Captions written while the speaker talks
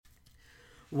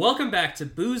Welcome back to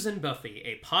Booze and Buffy,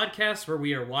 a podcast where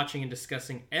we are watching and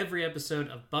discussing every episode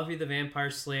of Buffy the Vampire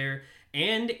Slayer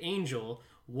and Angel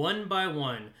one by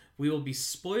one. We will be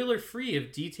spoiler-free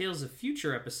of details of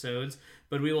future episodes,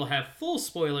 but we will have full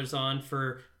spoilers on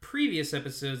for previous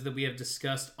episodes that we have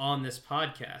discussed on this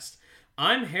podcast.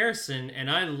 I'm Harrison, and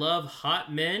I love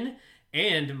hot men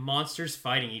and monsters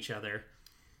fighting each other.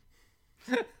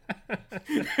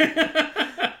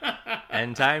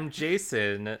 And I'm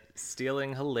Jason,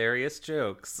 stealing hilarious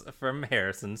jokes from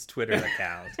Harrison's Twitter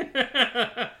account.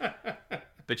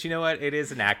 But you know what? It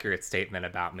is an accurate statement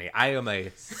about me. I am a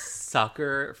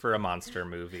sucker for a monster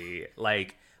movie.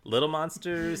 Like, little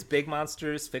monsters, big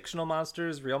monsters, fictional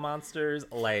monsters, real monsters.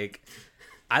 Like,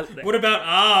 What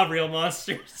about Real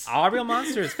Monsters? Real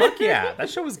Monsters. Fuck yeah. That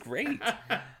show was great.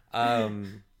 All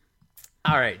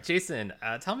right, Jason,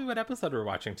 tell me what episode we're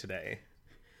watching today.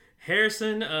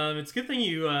 Harrison, it's a good thing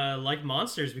you like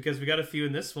monsters because we got a few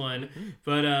in this one,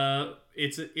 but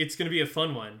it's going to be a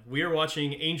fun one. We are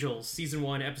watching Angels, Season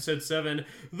 1, Episode 7,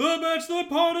 The Bachelor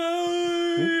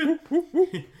Party!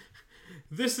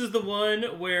 This is the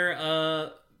one where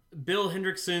Bill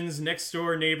Hendrickson's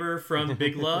next-door neighbor from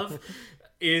Big Love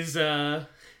is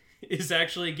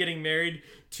actually getting married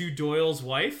to Doyle's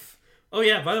wife. Oh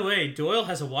yeah, by the way, Doyle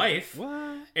has a wife. What?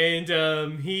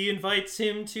 And he invites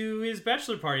him to his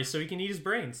bachelor party so he can eat his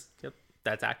brains. Yep,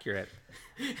 that's accurate.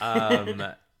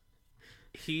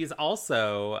 He's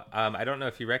also, I don't know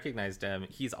if you recognized him,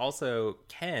 he's also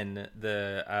Ken,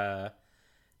 the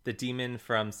demon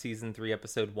from Season 3,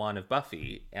 Episode 1 of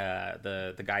Buffy,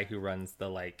 the guy who runs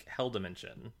the, Hell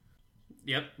Dimension.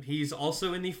 Yep, he's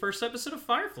also in the first episode of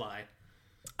Firefly.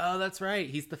 Oh, that's right,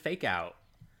 he's the fake out.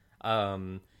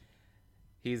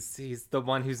 He's the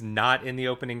one who's not in the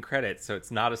opening credits, so it's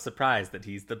not a surprise that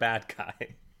he's the bad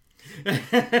guy.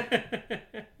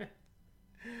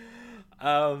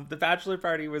 The Bachelor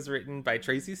Party was written by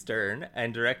Tracy Stern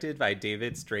and directed by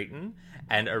David Straighten,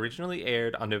 and originally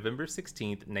aired on November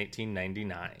 16th,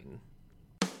 1999.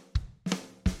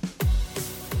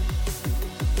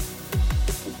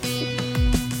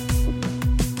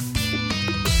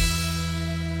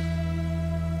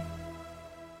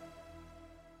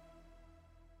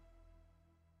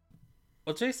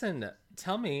 Well, Jason,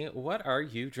 tell me, what are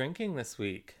you drinking this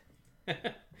week?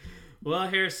 Well,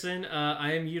 Harrison,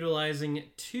 I am utilizing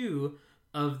 2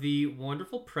 of the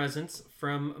wonderful presents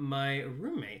from my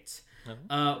roommate.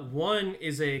 Oh. One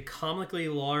is a comically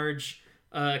large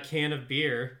can of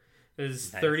beer. It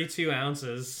is Nice. 32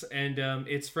 ounces, and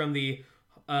it's from the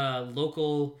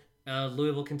local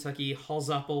Louisville, Kentucky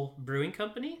Halsapple Brewing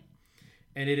Company.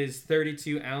 And it is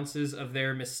 32 ounces of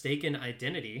their Mistaken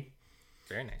Identity.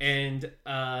 Very nice. And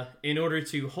in order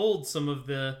to hold some of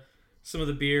the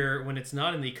beer when it's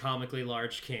not in the comically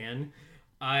large can,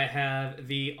 I have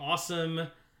the awesome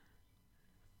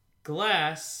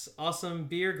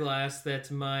beer glass that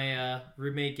my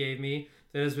roommate gave me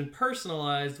that has been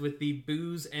personalized with the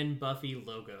Booze and Buffy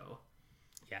logo.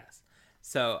 Yes.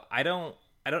 So I don't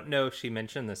know if she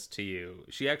mentioned this to you.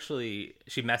 She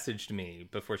messaged me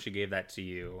before she gave that to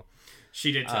you.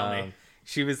 She did tell me.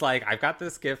 She was like, I've got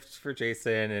this gift for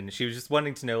Jason, and she was just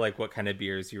wanting to know what kind of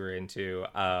beers you were into.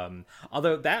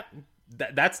 Although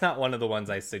that's not one of the ones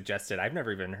I suggested. I've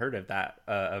never even heard of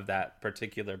that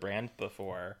particular brand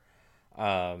before.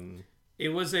 It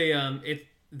was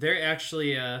they're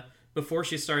actually before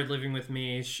she started living with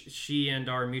me, she and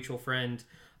our mutual friend,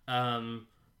 where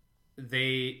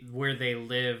they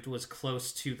lived was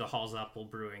close to the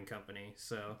Halsapple Brewing Company.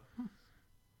 So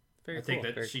Very I think cool,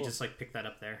 that very she cool. just picked that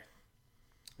up there.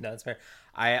 No, that's fair.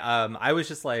 I was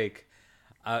just like,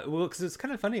 well, because it's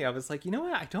kind of funny. I was like, you know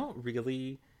what? I don't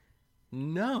really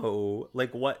know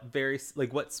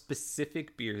what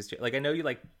specific beers do. I know you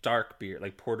like dark beer,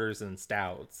 like porters and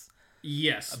stouts.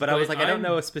 Yes, But I was like, I don't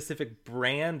know a specific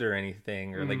brand or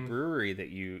anything or brewery that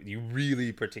you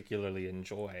really particularly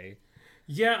enjoy.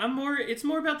 Yeah, it's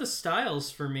more about the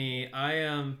styles for me.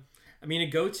 I mean, a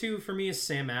go-to for me is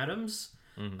Sam Adams.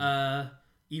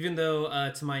 Even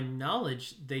though, to my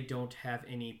knowledge, they don't have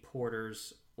any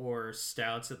porters or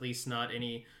stouts, at least not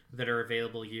any that are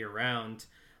available year-round.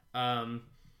 I'm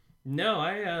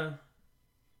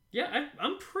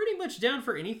pretty much down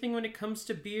for anything when it comes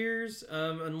to beers,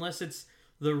 unless it's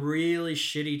the really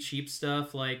shitty cheap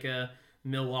stuff like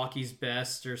Milwaukee's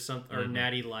Best or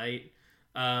Natty Light.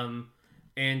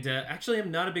 Actually,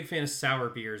 I'm not a big fan of sour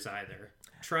beers either.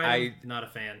 Not a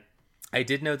fan. I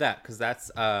did know that because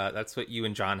that's what you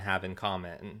and John have in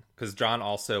common. Because John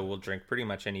also will drink pretty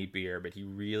much any beer, but he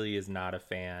really is not a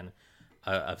fan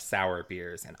of sour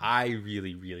beers, and I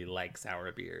really, really like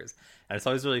sour beers. And it's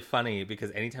always really funny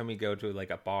because anytime we go to like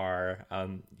a bar,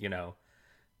 you know,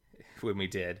 when we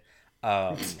did,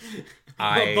 A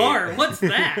bar? What's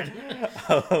that?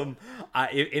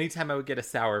 Anytime I would get a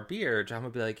sour beer, John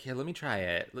would be like, "Here, let me try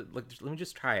it. Let me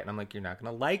just try it." And I'm like, "You're not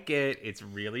gonna like it. It's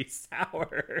really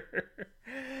sour."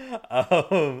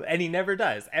 And he never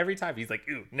does. Every time he's like,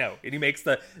 "Ooh, no!" And he makes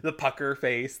the pucker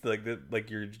face, like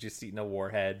you're just eating a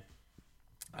warhead.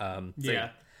 Yeah.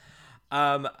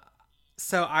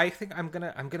 So I think I'm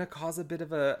gonna cause a bit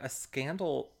of a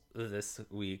scandal this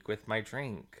week with my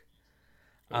drink.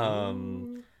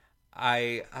 I'm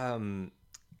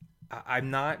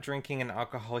not drinking an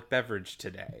alcoholic beverage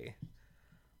today.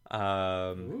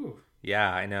 Ooh.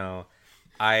 Yeah, I know.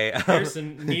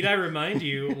 Harrison, need I remind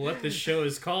you what this show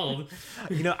is called?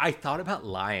 You know, I thought about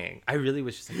lying. I really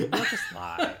was just like, maybe I'll just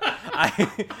lie.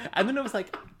 And then I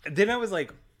was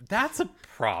like, that's a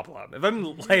problem. If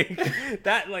I'm like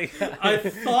that, like I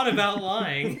thought about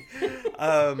lying.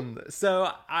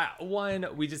 So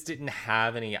we just didn't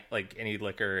have any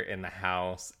liquor in the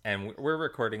house, and we're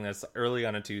recording this early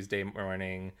on a Tuesday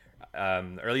morning, or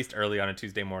at least early on a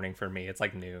Tuesday morning for me. It's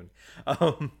like noon.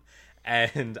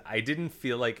 And I didn't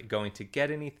feel like going to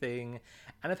get anything,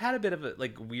 and I've had a bit of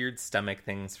weird stomach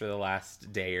things for the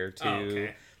last day or two. Oh,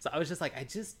 okay. So I was just like, I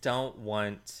just don't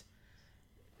want,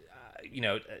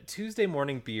 Tuesday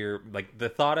morning beer. Like the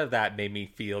thought of that made me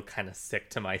feel kind of sick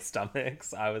to my stomach.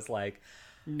 So I was like,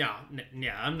 yeah,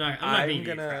 I'm not being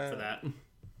crap for that.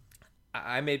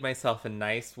 I made myself a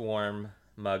nice warm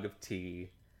mug of tea,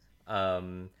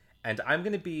 and I'm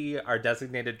gonna be our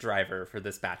designated driver for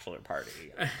this bachelor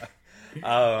party.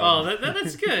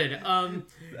 That's good.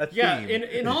 Yeah,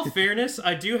 in all fairness,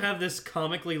 I do have this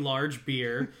comically large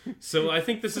beer, so I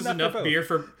think this is enough beer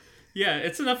for. Yeah,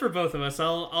 it's enough for both of us.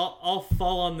 I'll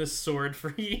fall on this sword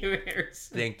for you,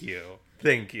 Harrison. Thank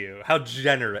you. How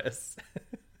generous.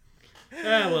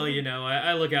 Well,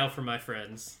 I look out for my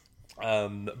friends.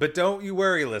 But don't you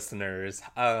worry, listeners.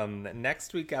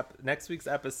 Next week's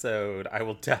episode, I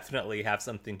will definitely have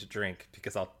something to drink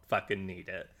because I'll fucking need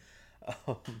it.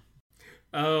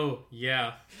 Oh,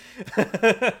 yeah.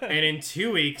 And in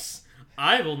 2 weeks,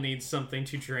 I will need something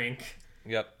to drink.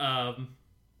 Yep.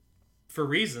 For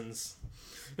reasons.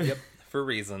 Yep, for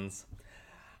reasons.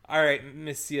 All right,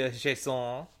 Monsieur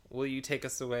Jason, will you take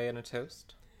us away in a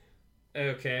toast?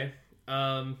 Okay.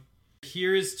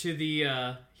 Here's to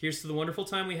the wonderful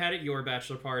time we had at your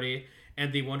bachelor party,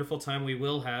 and the wonderful time we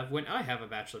will have when I have a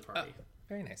bachelor party. Oh,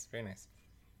 very nice, very nice.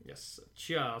 Yes.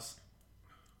 Cheers.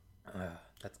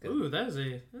 That's good. Ooh, that's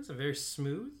a very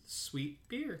smooth, sweet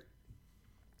beer.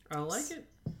 I like it.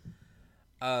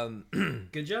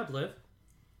 Good job, Liv.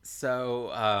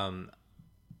 So,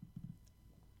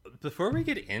 before we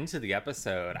get into the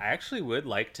episode, I actually would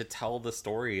like to tell the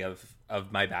story of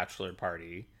my bachelor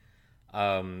party,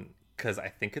 because I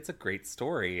think it's a great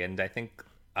story, and I think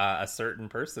a certain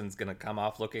person's gonna come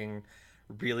off looking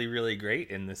really, really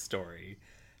great in this story.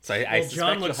 So I suspect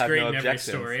John looks you'll have great no in every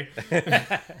objections. story.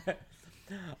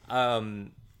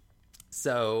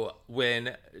 So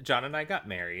when John and I got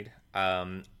married,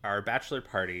 our bachelor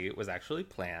party was actually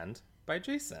planned by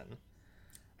Jason.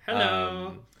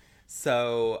 Hello.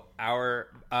 So our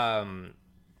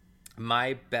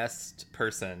my best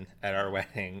person at our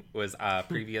wedding was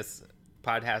previous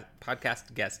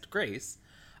podcast guest Grace.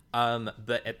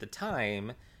 But at the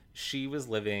time, she was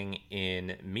living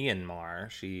in Myanmar.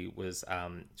 She was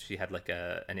she had like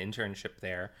an internship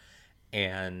there,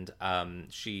 and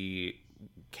she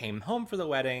came home for the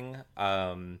wedding.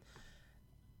 And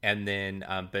then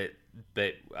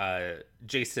but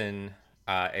Jason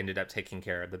ended up taking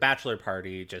care of the bachelor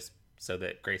party just so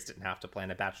that Grace didn't have to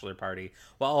plan a bachelor party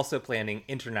while also planning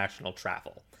international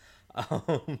travel.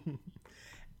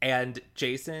 And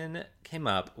Jason came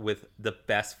up with the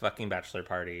best fucking bachelor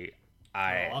party.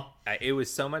 It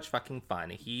was so much fucking fun.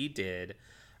 He did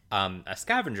a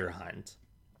scavenger hunt,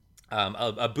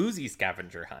 a boozy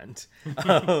scavenger hunt.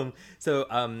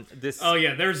 This. Oh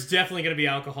yeah, there's definitely going to be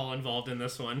alcohol involved in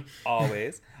this one.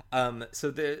 Always.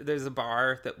 So there's a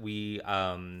bar that we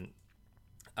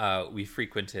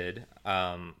frequented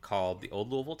called the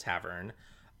Old Louisville Tavern,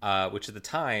 which at the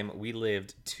time we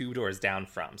lived 2 doors down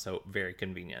from, so very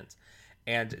convenient.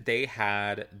 And they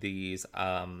had these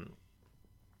like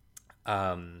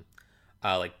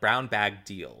brown bag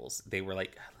deals. They were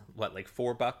like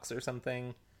 $4 or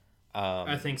something.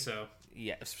 I think so.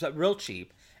 Yeah, so real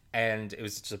cheap. And it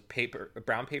was just a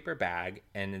brown paper bag,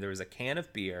 and there was a can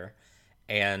of beer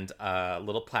and a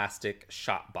little plastic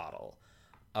shot bottle.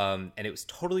 And it was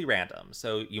totally random.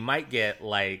 So you might get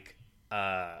like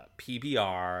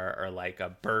PBR or like a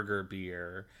burger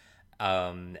beer,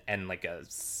 and like a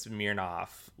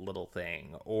Smirnoff little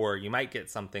thing, or you might get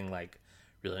something like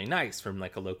really nice from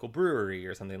like a local brewery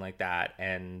or something like that,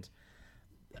 and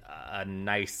a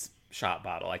nice shot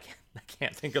bottle. I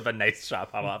can't think of a nice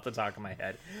shot bottle off the top of my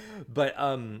head, but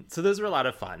so those were a lot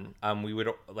of fun. We would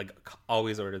like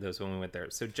always order those when we went there.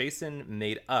 So Jason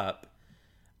made up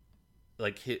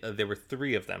like there were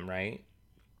 3 of them, right?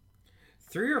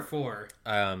 3 or 4.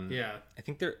 Yeah, I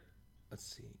think there. Let's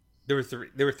see. There were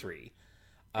 3.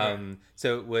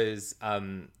 So it was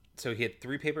so he had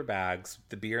 3 paper bags,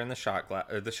 the beer and the shot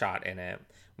in it.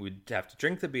 We'd have to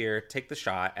drink the beer, take the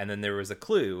shot, and then there was a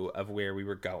clue of where we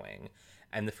were going.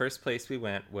 And the first place we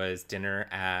went was dinner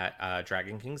at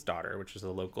Dragon King's Daughter, which is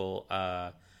a local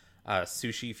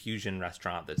sushi fusion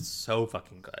restaurant that's so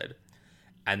fucking good.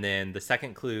 And then the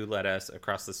second clue led us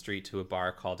across the street to a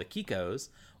bar called Akiko's,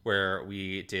 where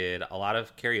we did a lot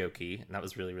of karaoke, and that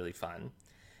was really, really fun.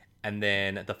 And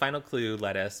then the final clue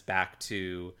led us back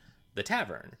to the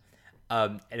tavern.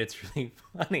 And it's really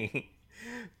funny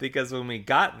because when we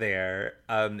got there,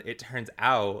 it turns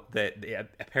out that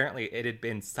apparently it had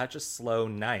been such a slow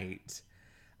night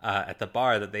at the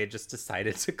bar that they had just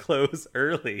decided to close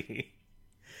early.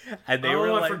 And they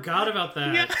were like, I forgot about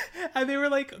that. Yeah, and they were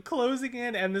like closing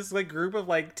in, and this like group of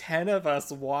like 10 of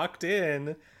us walked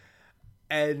in,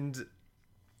 and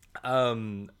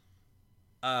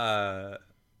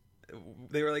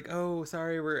they were like, "Oh,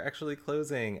 sorry, we're actually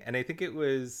closing." And I think it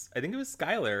was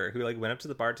Skylar who like went up to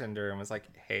the bartender and was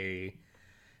like, "Hey,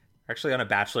 we're actually on a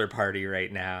bachelor party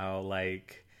right now.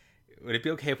 Like, would it be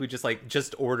okay if we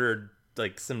just ordered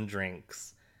like some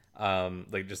drinks?"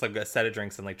 Like just like a set of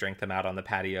drinks and like drank them out on the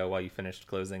patio while you finished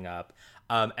closing up.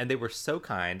 And they were so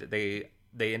kind. They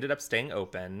ended up staying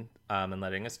open and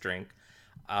letting us drink.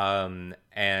 And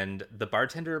the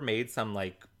bartender made some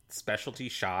like specialty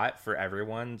shot for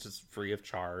everyone just free of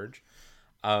charge.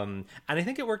 And I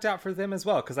think it worked out for them as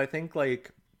well, because I think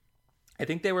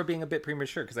they were being a bit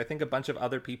premature, because I think a bunch of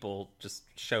other people just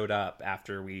showed up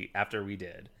after we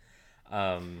did.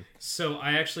 So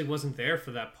I actually wasn't there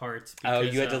for that part.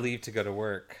 Because, you had to leave to go to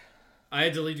work. I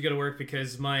had to leave to go to work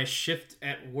because my shift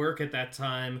at work at that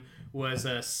time was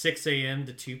 6 a.m.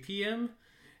 to 2 p.m.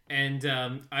 And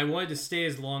I wanted to stay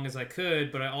as long as I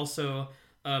could, but I also,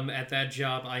 at that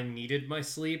job, I needed my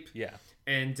sleep. Yeah.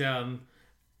 And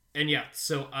yeah,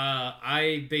 so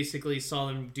I basically saw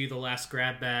them do the last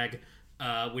grab bag,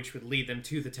 which would lead them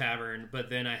to the tavern, but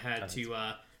then I had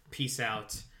to peace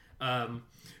out.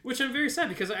 Which I'm very sad,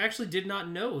 because I actually did not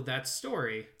know that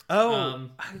story. Oh,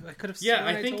 I could have sworn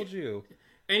I told you.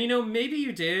 And maybe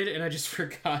you did, and I just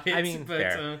forgot it. I mean, but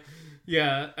fair.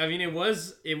 Yeah, I mean, it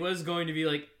was going to be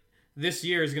like, this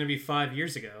year is going to be 5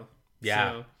 years ago.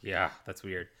 Yeah, so. Yeah, that's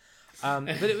weird.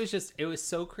 But it was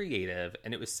so creative,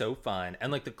 and it was so fun,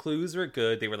 and like the clues were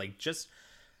good. They were like just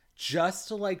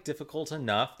like difficult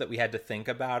enough that we had to think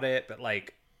about it, but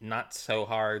like not so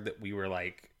hard that we were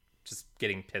like just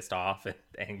getting pissed off and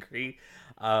angry.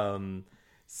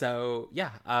 So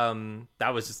yeah,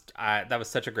 that was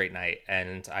such a great night,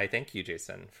 and I thank you,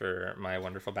 Jason, for my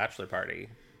wonderful bachelor party.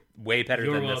 Way better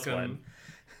You're than welcome. This one.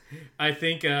 I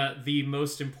think the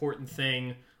most important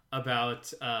thing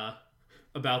about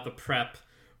the prep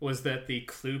was that the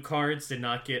clue cards did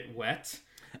not get wet,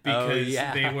 because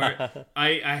they were.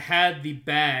 I had the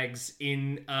bags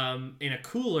in a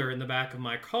cooler in the back of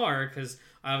my car, because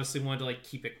I obviously wanted to like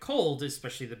keep it cold,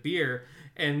 especially the beer.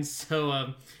 And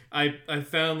so I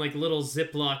found like little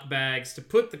Ziploc bags to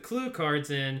put the clue cards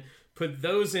in, put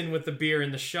those in with the beer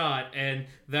and the shot, and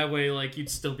that way like you'd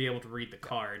still be able to read the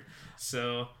card.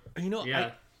 So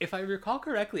yeah. If I recall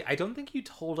correctly, I don't think you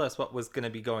told us what was going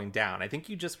to be going down. I think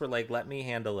you just were like, "Let me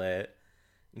handle it.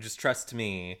 Just trust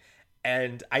me."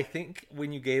 And I think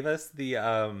when you gave us the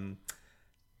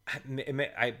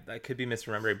I could be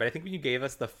misremembering, but I think when you gave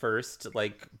us the first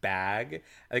like bag,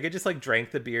 I think I just like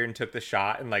drank the beer and took the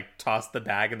shot and like tossed the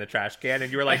bag in the trash can,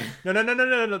 and you were like, no,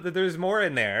 there's more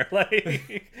in there.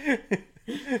 Like,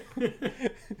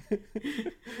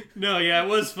 no, yeah, it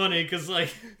was funny, because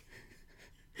like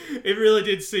it really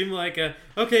did seem like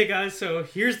okay guys, so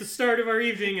here's the start of our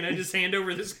evening, and I just hand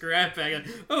over this grab bag.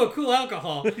 Oh, cool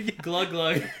alcohol. Glug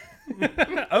glug.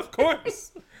 Of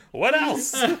course. What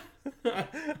else?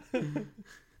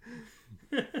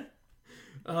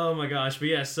 Oh my gosh. But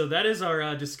yeah, so that is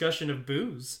our discussion of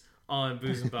booze on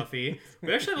Booze and Buffy.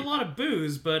 We actually have a lot of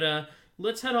booze, but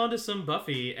let's head on to some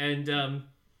Buffy, and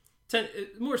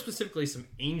more specifically some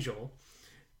Angel.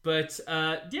 But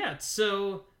yeah,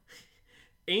 so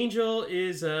Angel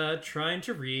is trying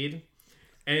to read,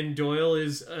 and Doyle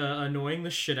is annoying the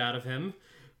shit out of him.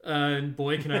 And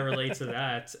boy, can I relate to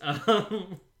that.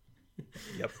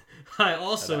 Yep. I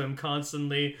also am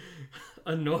constantly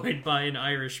annoyed by an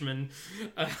Irishman.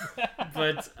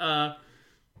 But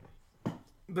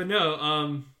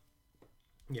no,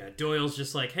 yeah, Doyle's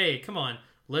just like, hey, come on,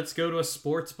 let's go to a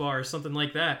sports bar or something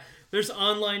like that. There's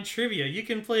online trivia. You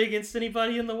can play against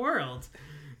anybody in the world.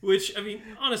 Which, I mean,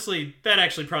 honestly, that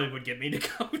actually probably would get me to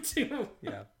go to,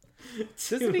 Yeah.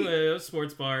 to a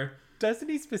sports bar. Doesn't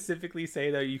he specifically say,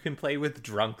 though, you can play with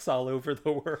drunks all over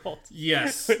the world?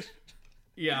 Yes.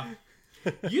 Yeah.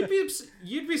 You'd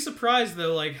be surprised,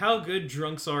 though, like, how good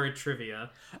drunks are at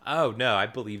trivia. Oh, no, I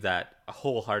believe that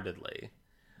wholeheartedly.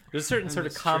 There's a certain sort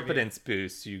of confidence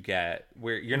boost you get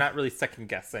where you're not really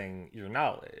second-guessing your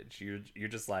knowledge. You're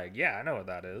just like, yeah, I know what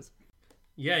that is.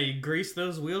 Yeah, you grease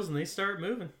those wheels and they start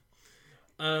moving.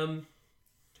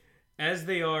 As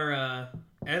they are,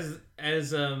 as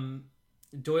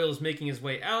Doyle's making his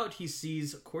way out, he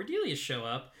sees Cordelia show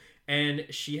up, and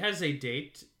she has a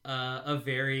date, a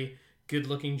very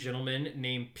good-looking gentleman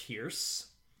named Pierce.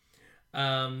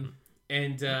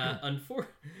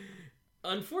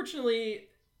 Unfortunately,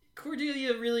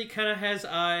 Cordelia really kind of has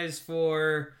eyes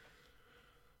for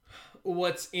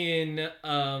what's in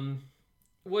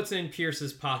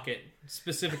Pierce's pocket,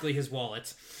 specifically his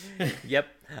wallet. Yep.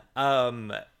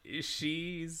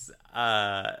 She's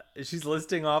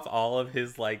listing off all of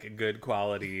his like good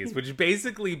qualities, which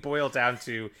basically boil down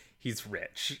to he's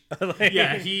rich. Like,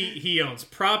 yeah, he owns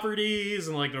properties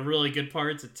and like the really good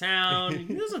parts of town.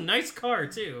 He has a nice car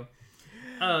too.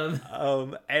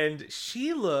 And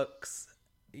she looks,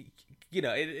 you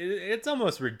know, it's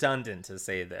almost redundant to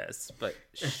say this, but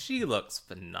she looks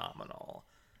phenomenal.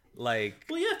 Like,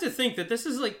 well, you have to think that this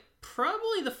is like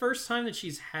probably the first time that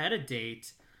she's had a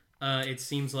date. It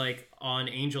seems like on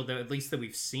Angel, that at least that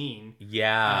we've seen.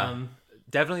 Yeah,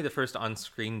 definitely the first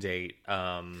on-screen date.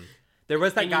 There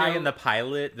was that guy in the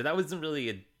pilot, but that wasn't really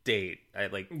a date.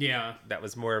 That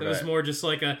was more of was more just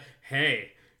like a,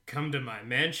 hey, come to my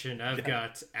mansion. I've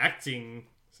got acting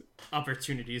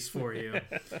opportunities for you.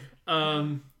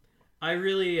 I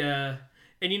really, and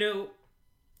you know,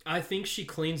 I think she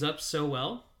cleans up so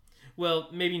well. Well,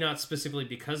 maybe not specifically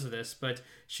because of this, but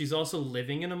she's also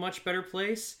living in a much better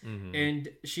place, and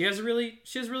she has a really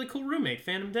cool roommate,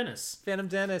 Phantom Dennis. Phantom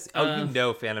Dennis. Oh, you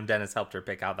know, Phantom Dennis helped her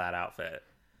pick out that outfit.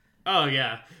 Oh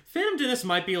yeah, Phantom Dennis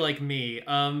might be like me.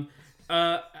 I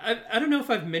don't know if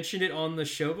I've mentioned it on the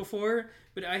show before,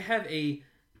 but I have a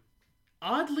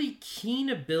oddly keen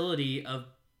ability of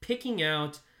picking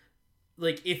out,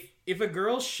 like, if a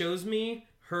girl shows me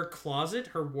her closet,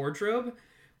 her wardrobe,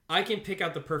 I can pick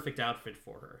out the perfect outfit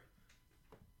for her.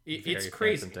 It's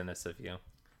crazy. Phantom Dennis of you.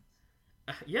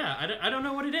 Yeah, I don't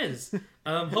know what it is.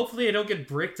 Hopefully I don't get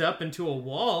bricked up into a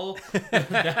wall.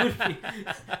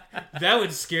 That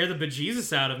would scare the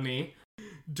bejesus out of me.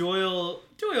 Doyle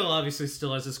obviously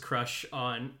still has his crush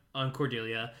on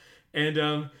Cordelia.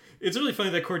 And it's really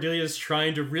funny that Cordelia is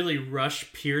trying to really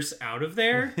rush Pierce out of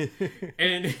there.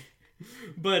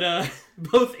 But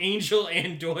both Angel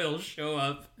and Doyle show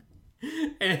up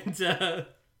and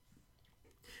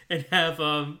have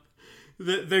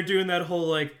they're doing that whole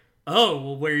like, oh,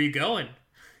 well, where are you going?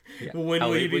 Yeah. When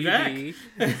will you be back?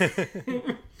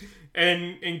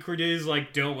 and Cordelia's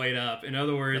like, don't wait up. In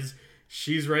other words,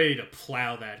 she's ready to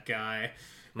plow that guy.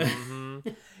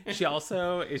 She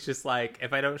also is just like,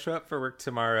 if I don't show up for work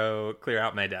tomorrow, clear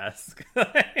out my desk.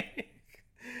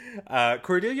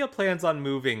 Cordelia plans on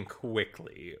moving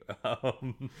quickly.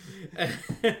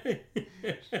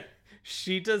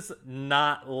 She does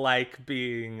not like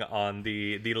being on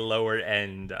the lower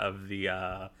end of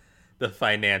the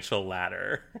financial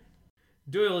ladder.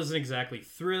 Doyle isn't exactly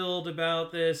thrilled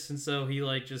about this, and so he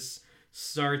like just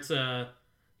starts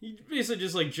he basically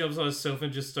just like jumps on his sofa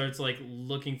and just starts like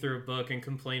looking through a book and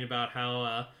complain about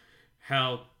how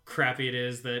crappy it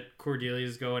is that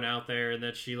Cordelia's going out there and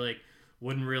that she like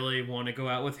wouldn't really want to go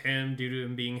out with him due to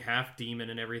him being half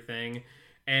demon and everything.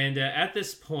 And at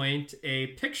this point, a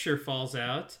picture falls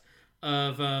out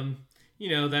of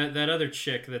that other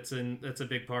chick that's a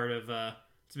big part of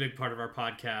our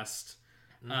podcast,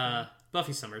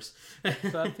 Buffy Summers.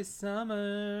 Buffy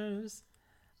Summers.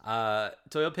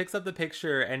 Doyle picks up the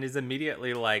picture and is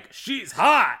immediately like, "She's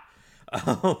hot,"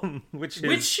 which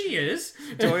she is.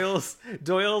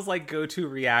 Doyle's like go-to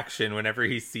reaction whenever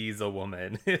he sees a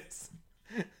woman.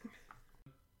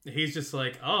 He's just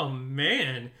like, "Oh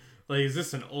man, like, is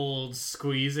this an old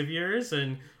squeeze of yours?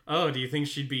 And oh, do you think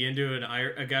she'd be into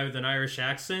a guy with an Irish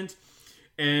accent?"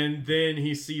 And then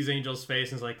he sees Angel's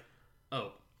face and is like,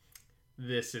 "Oh,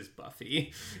 this is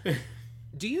Buffy."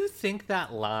 Do you think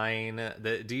that line,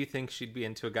 that do you think she'd be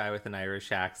into a guy with an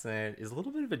Irish accent, is a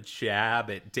little bit of a jab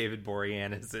at David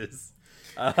Boreanaz's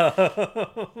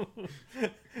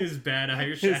His bad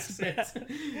Irish accent.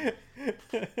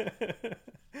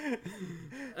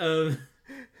 um,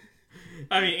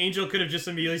 I mean, Angel could have just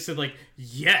immediately said, like,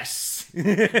 yes,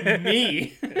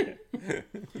 me.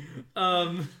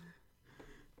 And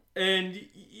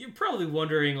you're probably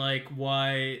wondering, like,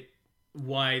 why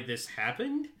this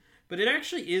happened, but it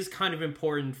actually is kind of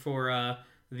important for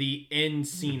the end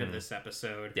scene of this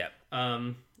episode. Yep.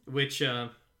 Which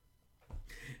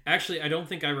actually I don't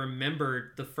think I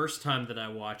remembered the first time that I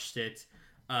watched it.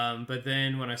 But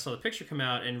then when I saw the picture come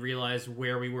out and realized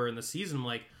where we were in the season, I'm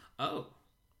like, oh,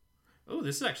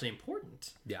 this is actually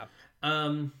important. Yeah.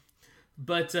 Yeah.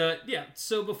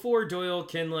 So before Doyle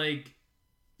can really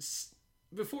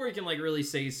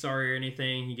say he's sorry or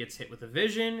anything, he gets hit with a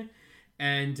vision,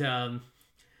 and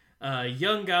a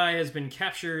young guy has been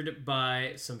captured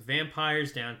by some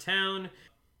vampires downtown.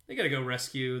 They gotta go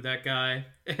rescue that guy,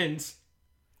 and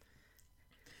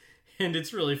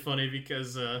it's really funny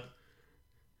because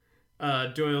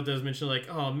Doyle does mention, like,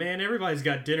 oh man, everybody's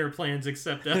got dinner plans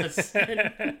except us,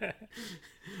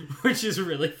 which is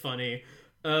really funny.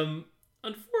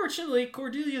 Unfortunately,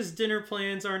 Cordelia's dinner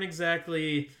plans aren't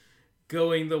exactly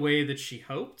going the way that she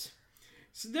hoped.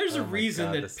 So there's a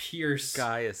reason that Pierce...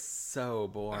 guy is so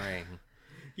boring.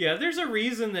 Yeah, there's a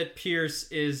reason that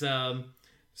Pierce is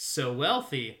so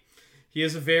wealthy. He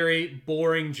has a very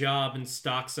boring job in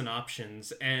stocks and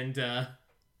options, and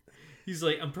he's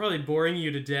like, I'm probably boring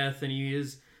you to death, and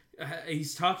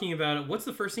he's talking about it. What's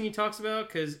the first thing he talks about?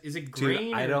 Because is it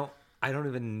grain? Dude, I don't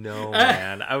even know,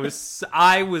 man. I was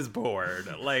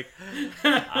bored. Like,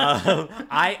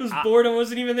 I was bored and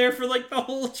wasn't even there for like the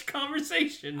whole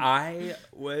conversation. I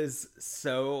was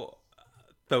so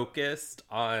focused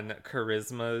on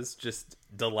Charisma's just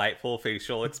delightful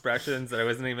facial expressions that I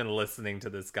wasn't even listening to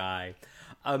this guy.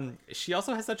 She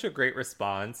also has such a great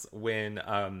response when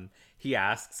he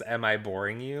asks, "Am I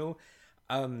boring you?"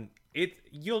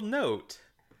 You'll note.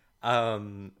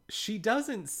 She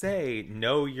doesn't say,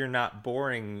 "No, you're not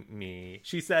boring me."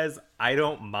 She says, "I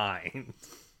don't mind."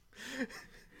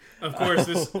 Of course,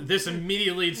 this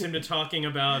immediately leads him to talking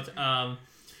about,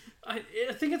 I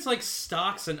think it's like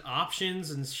stocks and options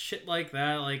and shit like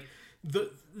that. Like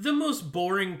the most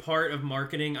boring part of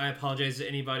marketing. I apologize to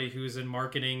anybody who's in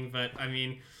marketing, but I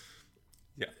mean,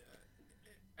 yeah,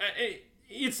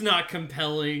 it's not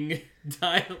compelling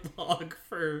dialogue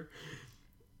for.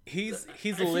 He's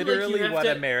literally what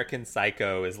American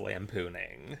Psycho is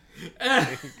lampooning.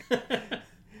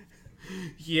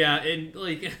 Yeah, and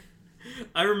like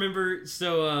I remember,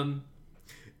 so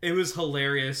it was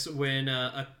hilarious when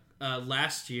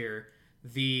last year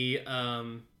the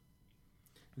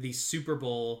Super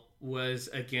Bowl was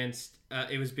against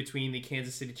it was between the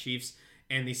Kansas City Chiefs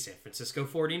and the San Francisco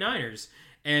 49ers,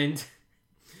 and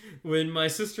when my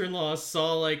sister-in-law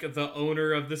saw like the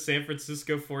owner of the San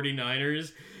Francisco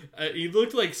 49ers, he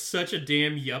looked like such a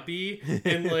damn yuppie,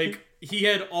 and like he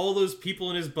had all those people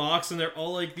in his box, and they're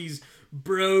all like these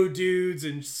bro dudes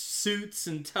in suits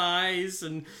and ties,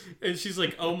 and she's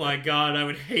like, oh my god, I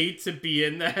would hate to be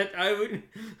in that.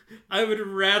 I would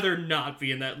rather not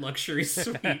be in that luxury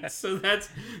suite. So that's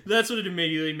what it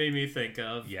immediately made me think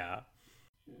of. Yeah.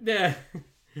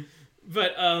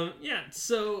 But yeah,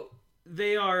 so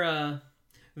they are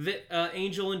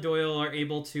Angel and Doyle are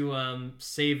able to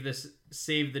save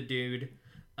the dude,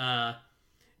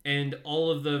 and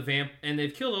all of the and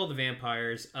they've killed all the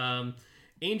vampires.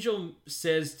 Angel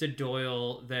says to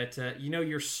Doyle that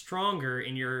you're stronger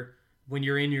when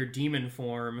you're in your demon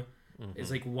form. Mm-hmm. It's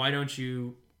like, why don't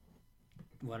you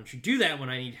do that when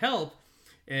I need help?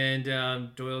 And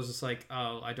Doyle's just like,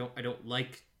 oh, I don't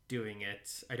like doing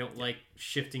it. I don't like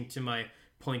shifting to my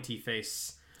pointy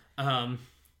face. I'm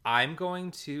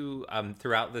going to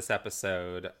throughout this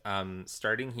episode,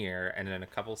 starting here and in a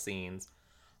couple scenes,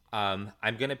 I'm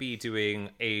going to be doing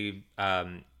a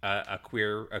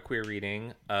queer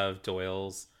reading of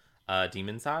Doyle's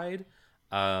demon side,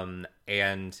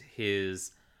 and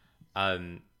his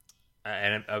and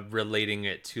relating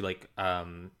it to like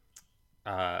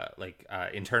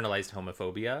internalized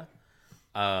homophobia,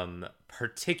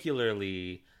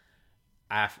 particularly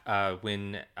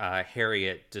when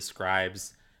Harriet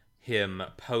describes him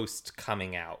post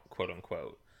coming out, quote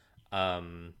unquote.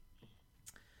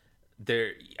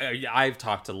 I've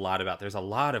talked a lot about, there's a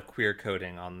lot of queer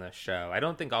coding on this show. I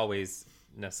don't think always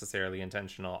necessarily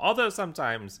intentional, although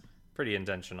sometimes pretty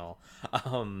intentional.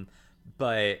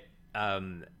 But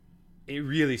it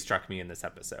really struck me in this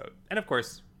episode. And of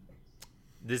course,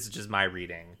 this is just my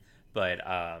reading, but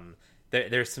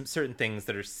there's some certain things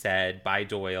that are said by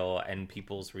Doyle and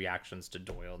people's reactions to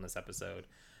Doyle in this episode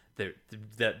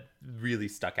that really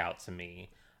stuck out to me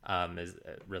as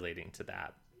relating to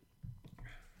that.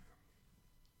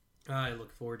 I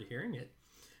look forward to hearing it.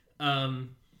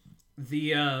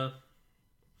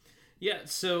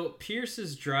 So Pierce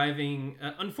is driving.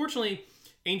 Unfortunately,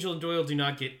 Angel and Doyle do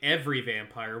not get every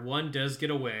vampire. One does get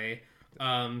away.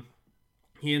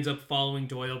 He ends up following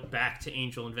Doyle back to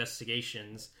Angel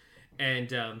Investigations.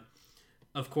 And,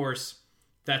 of course,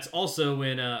 that's also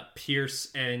when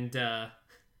Pierce and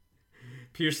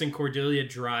Cordelia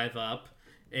drive up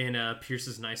in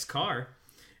Pierce's nice car.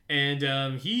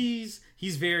 And he's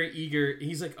very eager.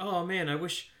 He's like, oh, man, I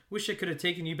wish I could have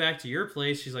taken you back to your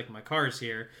place. She's like, my car's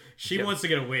here. She wants to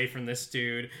get away from this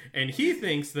dude. And he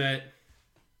thinks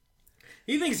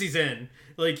he's in.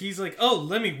 Like, he's like, oh,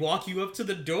 let me walk you up to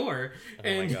the door.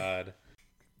 Oh, my God.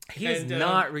 He is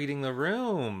not reading the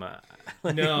room.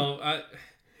 No.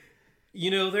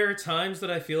 There are times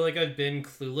that I feel like I've been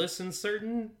clueless in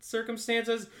certain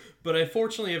circumstances, but I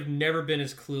fortunately have never been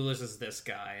as clueless as this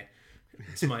guy,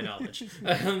 to my knowledge.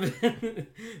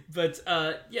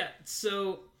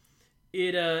 So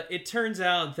it turns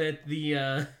out that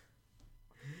the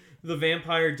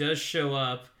vampire does show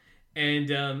up, and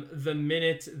the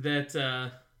minute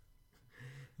the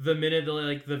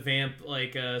vamp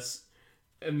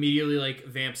immediately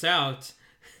vamps out,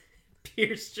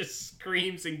 Pierce just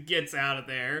screams and gets out of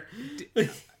there.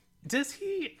 Does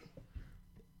he?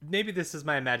 Maybe this is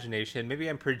my imagination. Maybe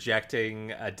I'm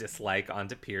projecting a dislike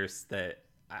onto Pierce that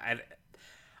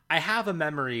I have a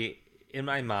memory in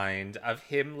my mind of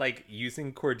him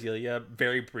using Cordelia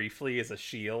very briefly as a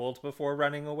shield before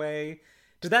running away.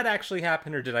 Did that actually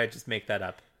happen, or did I just make that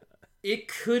up? It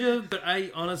could have, but I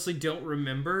honestly don't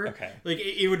remember. Okay.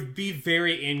 It would be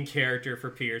very in character for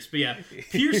Pierce. But yeah,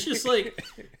 Pierce just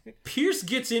Pierce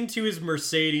gets into his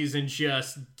Mercedes and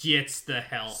just gets the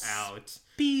hell out.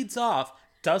 Speeds off.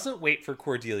 Doesn't wait for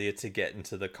Cordelia to get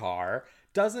into the car.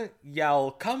 Doesn't yell,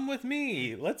 come with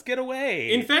me, let's get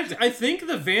away. In fact, I think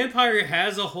the vampire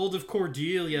has a hold of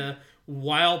Cordelia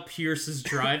while Pierce is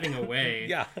driving away.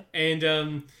 Yeah. And,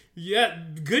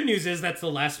 good news is that's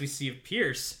the last we see of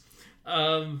Pierce.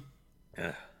 But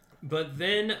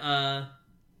then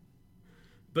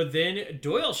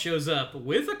Doyle shows up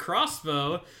with a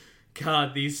crossbow.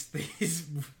 God, these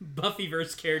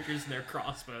Buffyverse characters and their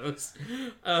crossbows.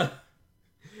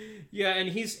 And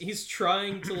he's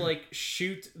trying to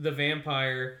shoot the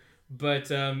vampire,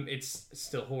 but it's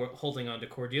still holding on to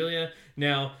Cordelia.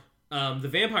 Now, the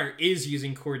vampire is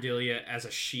using Cordelia as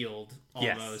a shield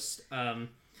almost. Yes.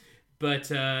 But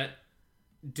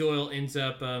Doyle ends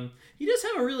up. He does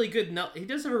have a really good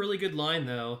line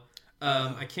though.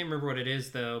 I can't remember what it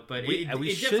is though, but it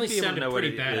definitely sounded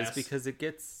pretty badass. Is because it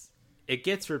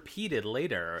gets repeated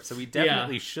later, so we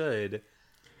definitely should.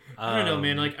 I don't know,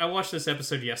 man. I watched this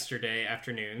episode yesterday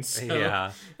afternoon. So.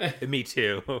 Yeah, me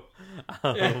too.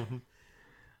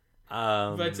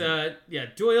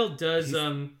 Doyle does.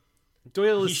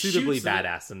 Doyle is suitably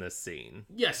badass in this scene.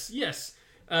 Yes.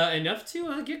 Enough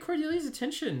to get Cordelia's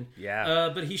attention.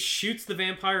 Yeah. But he shoots the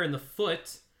vampire in the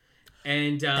foot,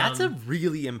 and that's a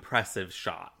really impressive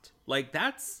shot.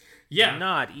 That's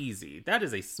not easy. That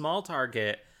is a small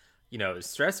target,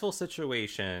 stressful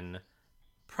situation.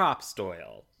 Props,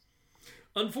 Doyle.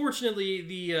 Unfortunately,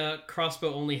 the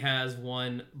crossbow only has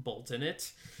one bolt in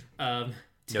it.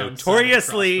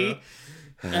 Notoriously.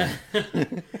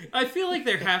 I feel like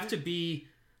there have to be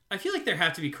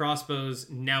crossbows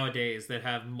nowadays that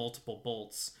have multiple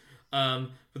bolts.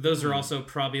 But those are also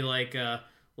probably like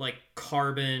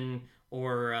carbon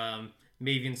or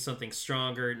maybe even something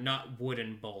stronger, not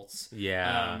wooden bolts.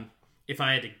 Yeah. If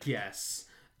I had to guess.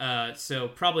 So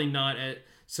probably not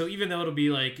so even though it'll be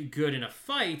good in a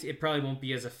fight, it probably won't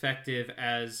be as effective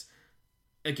as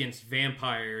against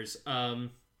vampires.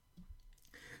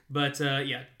 Doyle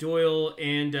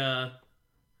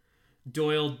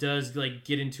does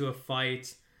get into a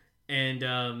fight,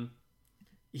 and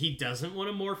he doesn't want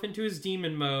to morph into his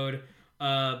demon mode,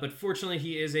 but fortunately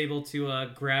he is able to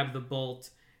grab the bolt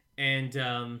and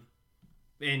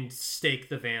stake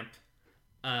the vamp,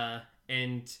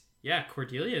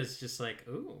 Cordelia is just like,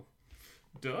 ooh,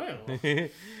 Doyle,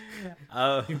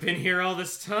 you've been here all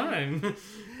this time.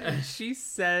 She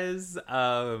says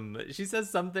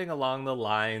something along the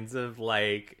lines of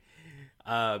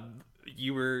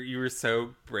you were so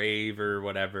brave or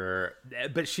whatever,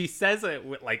 but she says it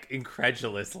with,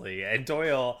 incredulously, and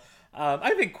Doyle,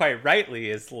 I think quite rightly,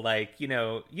 is you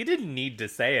didn't need to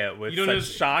say it with such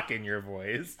shock in your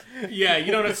voice. Yeah,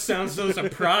 you don't sound so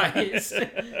surprised.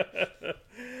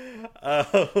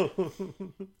 Oh.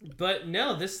 But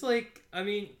no, this like I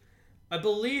mean, I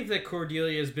believe that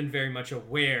Cordelia has been very much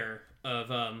aware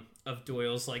of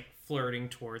Doyle's like flirting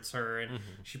towards her, and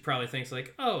she probably thinks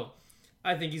like, oh,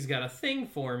 I think he's got a thing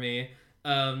for me.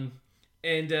 And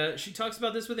she talks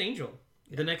about this with Angel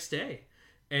the next day,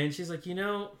 and she's like,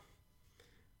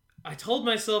 I told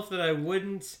myself that I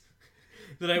wouldn't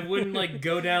like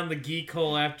go down the geek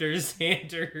hole after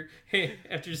Xander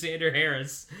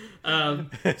Harris.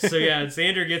 So yeah,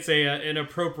 Xander gets an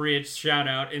appropriate shout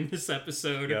out in this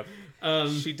episode. Yep.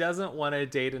 She doesn't want to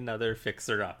date another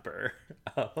fixer-upper.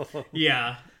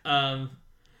 Yeah.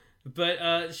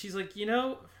 But she's like,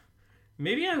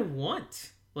 maybe I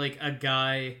want like a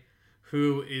guy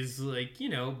who is like,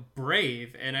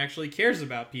 brave and actually cares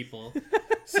about people.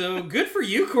 So good for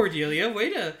you, Cordelia.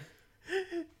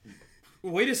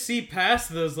 Way to see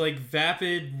past those like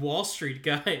vapid Wall Street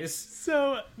guys.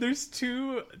 So there's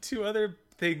two other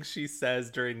things she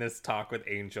says during this talk with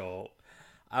Angel.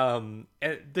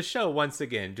 The show, once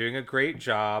again, doing a great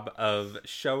job of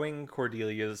showing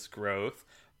Cordelia's growth,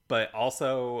 but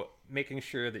also making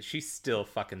sure that she's still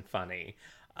fucking funny.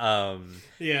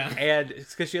 Yeah, and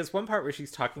because she has one part where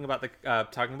she's talking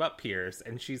about Pierce,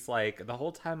 and she's like, the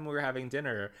whole time we were having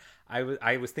dinner,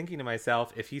 I was thinking to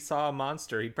myself, if he saw a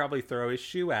monster, he'd probably throw his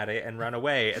shoe at it and run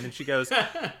away. And then she goes,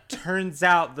 turns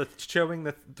out throwing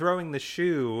the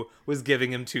shoe was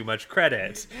giving him too much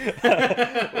credit.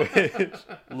 Which,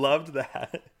 loved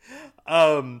that.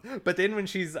 But then when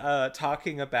she's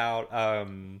talking about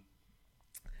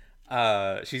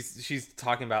she's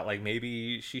talking about like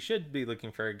maybe she should be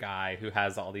looking for a guy who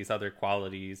has all these other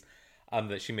qualities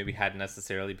that she maybe hadn't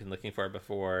necessarily been looking for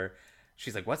before.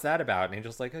 She's like, what's that about? And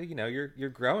Angel's like, oh, you're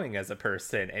growing as a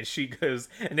person. And she goes,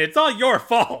 and it's all your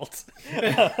fault.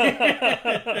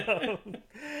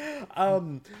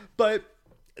 But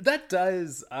that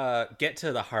does get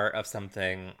to the heart of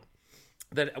something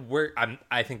that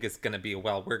I think is going to be,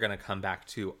 we're going to come back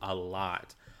to a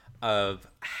lot of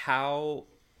how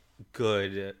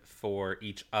good for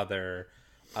each other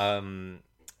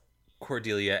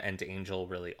Cordelia and Angel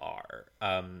really are.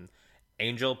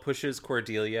 Angel pushes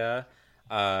Cordelia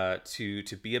to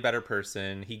be a better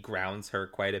person. He grounds her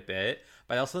quite a bit,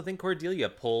 but I also think Cordelia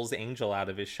pulls Angel out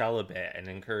of his shell a bit and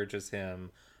encourages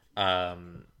him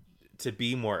to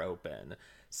be more open.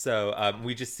 So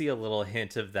we just see a little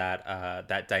hint of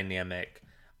that dynamic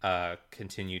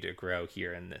continue to grow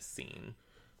here in this scene.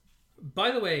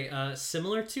 By the way,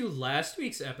 similar to last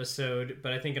week's episode,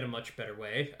 but I think in a much better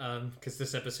way, because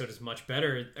this episode is much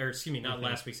better, or excuse me, not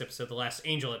last week's episode, the last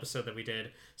Angel episode that we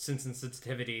did, Sense and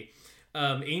Sensitivity.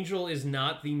 Angel is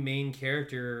not the main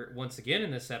character once again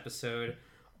in this episode,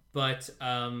 but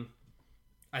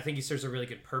I think he serves a really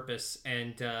good purpose,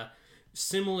 and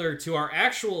similar to our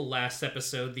actual last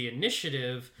episode, The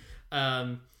Initiative,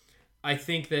 I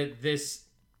think that this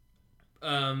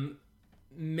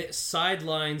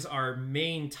sidelines our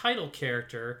main title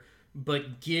character,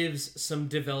 but gives some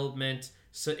development.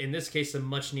 So in this case, some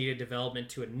much needed development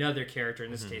to another character.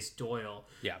 In this case, Doyle.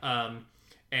 Yeah.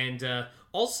 And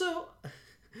also,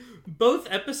 both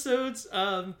episodes,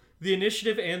 The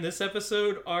Initiative and this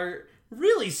episode, are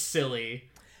really silly.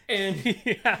 And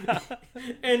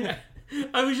and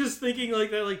I was just thinking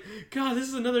like that, like, God, this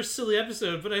is another silly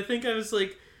episode. But I think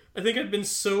I've been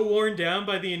so worn down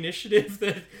by The Initiative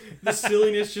that the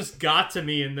silliness just got to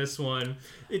me in this one.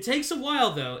 It takes a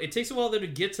while, though. To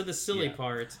get to the silly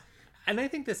part. And I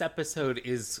think this episode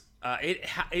is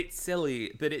it's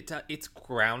silly, but it's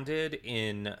grounded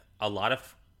in a lot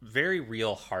of very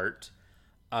real heart.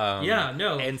 And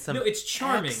it's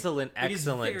charming. Excellent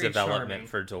development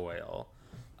for Doyle.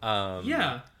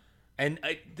 And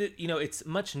it's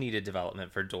much needed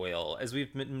development for Doyle. As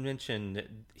we've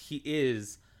mentioned, he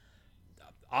is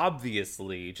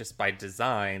obviously, just by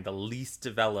design, the least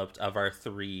developed of our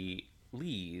three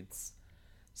leads.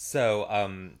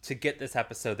 So to get this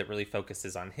episode that really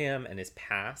focuses on him and his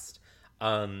past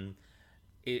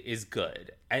is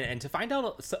good. And to find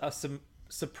out some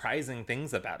surprising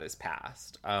things about his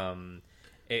past,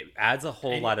 it adds a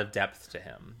whole lot of depth to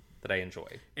him that I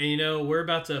enjoy. And we're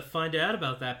about to find out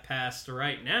about that past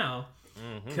right now,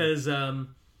 because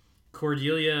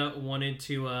Cordelia wanted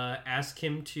to ask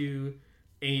him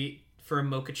for a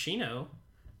mochaccino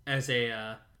as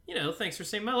a thanks for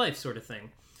saving my life sort of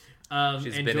thing.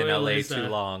 She's been in LA too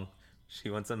long. She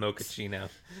wants a mochaccino.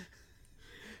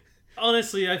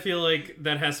 Honestly, I feel like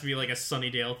that has to be like a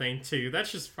Sunnydale thing too.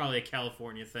 That's just probably a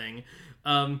California thing.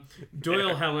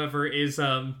 Doyle, however, is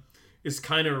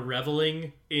kind of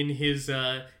reveling in his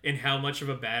in how much of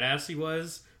a badass he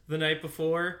was the night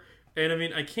before, and I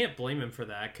mean, I can't blame him for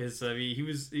that, because I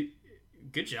mean,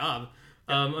 good job.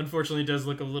 Unfortunately, it does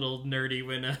look a little nerdy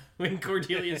when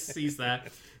Cordelia sees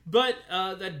that. But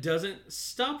that doesn't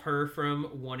stop her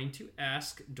from wanting to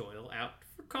ask Doyle out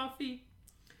for coffee.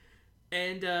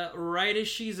 And right as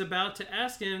she's about to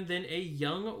ask him, then a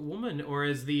young woman, or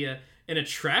as an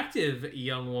attractive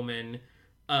young woman,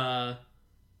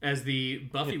 as the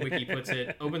Buffy wiki puts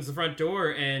it, opens the front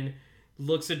door and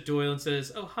looks at Doyle and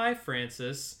says, "Oh, hi,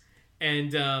 Francis."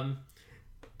 And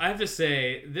I have to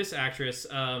say, this actress,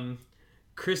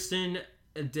 Kristen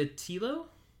Dattilo,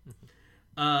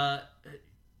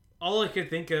 all I could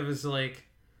think of is like,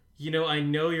 I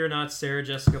know you're not Sarah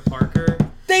Jessica Parker.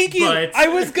 Thank you. But... I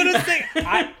was gonna say.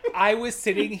 I was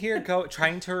sitting here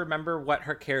trying to remember what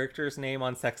her character's name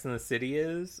on Sex and the City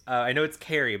is. I know it's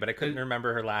Carrie, but I couldn't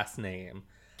remember her last name.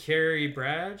 Carrie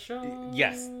Bradshaw.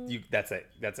 Yes, that's it.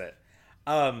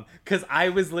 Because I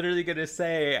was literally gonna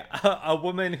say a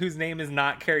woman whose name is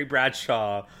not Carrie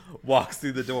Bradshaw walks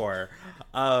through the door.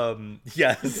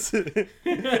 Yes,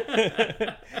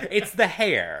 it's the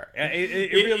hair.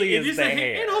 It really is the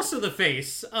hair, and also the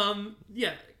face.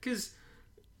 Yeah, because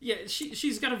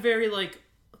she's got a very like.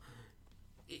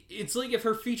 It's like if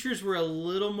her features were a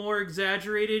little more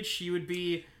exaggerated, she would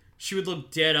look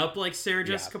dead up like Sarah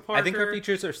Jessica Parker. I think her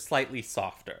features are slightly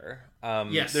softer.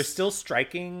 Yes. They're still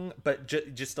striking, but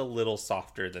just a little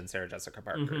softer than Sarah Jessica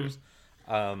Parker's.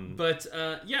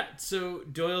 So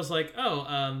Doyle's like,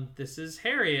 "Oh, this is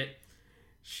Harriet.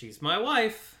 She's my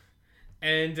wife,"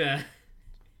 and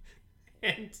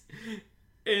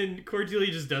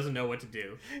Cordelia just doesn't know what to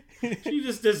do. She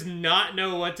just does not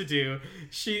know what to do.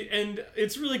 And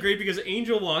it's really great because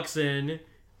Angel walks in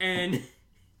and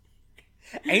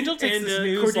Angel takes this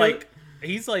news Cordelia,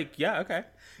 he's like, yeah, okay.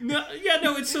 No,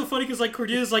 it's so funny because like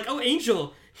Cordelia's like, "Oh,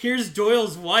 Angel, here's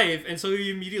Doyle's wife," and so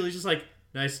he immediately just like,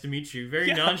 "Nice to meet you,"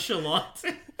 very nonchalant.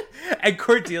 And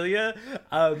Cordelia,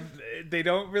 they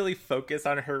don't really focus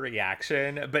on her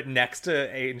reaction, but next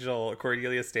to Angel,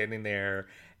 Cordelia's standing there,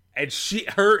 and she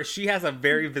has a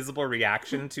very visible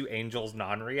reaction to Angel's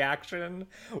non-reaction,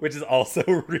 which is also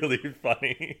really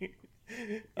funny.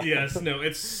 Yes, no,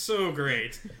 it's so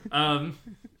great.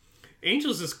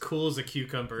 Angel's as cool as a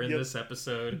cucumber in this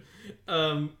episode.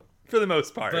 For the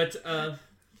most part. But,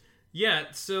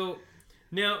 so,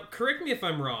 now, correct me if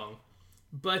I'm wrong,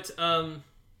 but,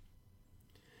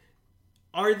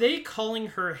 are they calling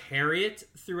her Harriet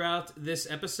throughout this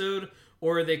episode,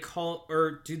 or do they call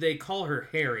her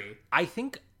Harry? I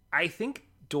think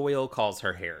Doyle calls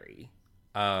her Harry.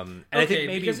 And I think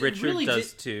maybe Richard really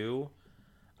does too.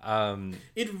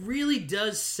 It really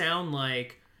does sound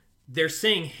like they're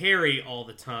saying Harry all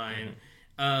the time.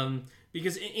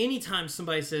 Because anytime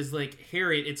somebody says like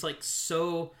Harriet, it's like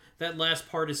so, that last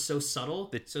part is so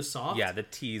subtle, so soft. Yeah, the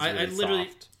T's really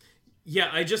soft.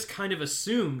 Yeah, I just kind of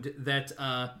assumed that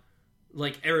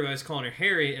like everybody's calling her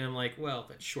Harriet, and I'm like, well,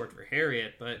 that's short for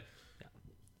Harriet, but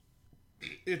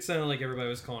it sounded like everybody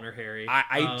was calling her Harry.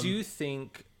 I do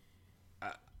think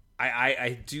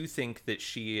I do think that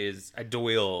she is,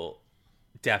 Doyle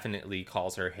definitely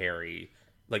calls her Harry.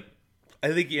 Like,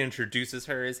 I think he introduces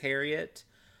her as Harriet,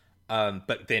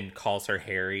 but then calls her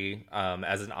Harry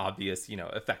as an obvious,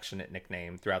 affectionate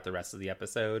nickname throughout the rest of the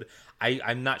episode.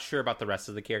 I'm not sure about the rest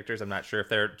of the characters. I'm not sure if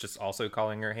they're just also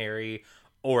calling her Harry,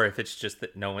 or if it's just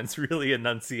that no one's really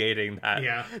enunciating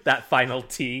that final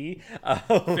T.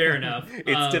 Fair enough.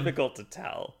 It's difficult to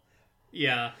tell.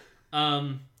 Yeah.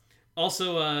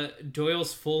 Also,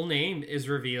 Doyle's full name is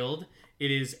revealed. It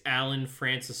is Alan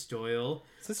Francis Doyle.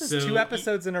 So this is 2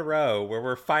 episodes in a row where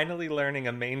we're finally learning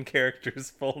a main character's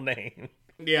full name.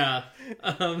 Yeah.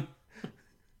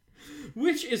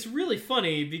 Which is really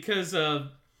funny because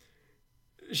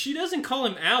she doesn't call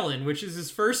him Alan, which is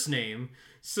his first name.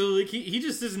 So like he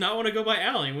just does not want to go by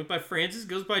Alan. He went by Francis,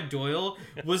 goes by Doyle.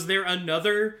 Was there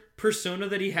another persona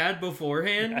that he had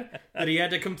beforehand that he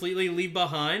had to completely leave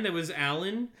behind that was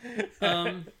Alan?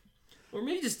 Or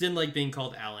maybe he just didn't like being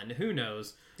called Alan. Who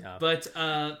knows? Yeah. But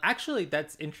actually,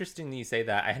 that's interesting that you say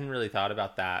that. I hadn't really thought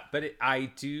about that. But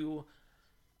I do...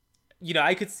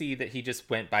 I could see that he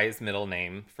just went by his middle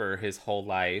name for his whole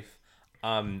life.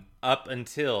 Up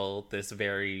until this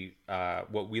very,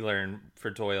 what we learned for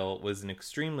Doyle was an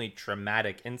extremely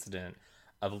traumatic incident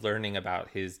of learning about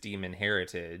his demon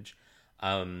heritage,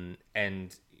 and,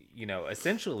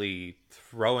 essentially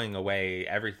throwing away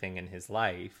everything in his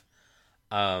life.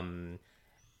 And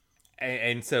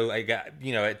so I got,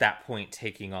 at that point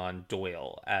taking on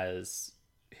Doyle as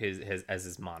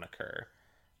his moniker,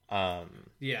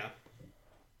 yeah,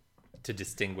 to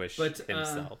distinguish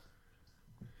himself.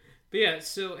 But yeah,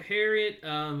 so Harriet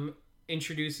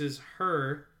introduces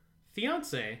her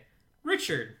fiance,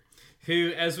 Richard.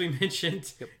 who, as we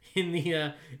mentioned in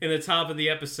the top of the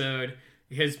episode,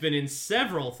 has been in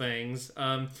several things.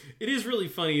 It is really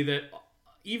funny that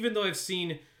even though I've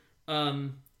seen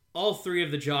all three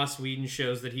of the Joss Whedon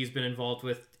shows that he's been involved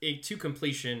with to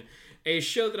completion, a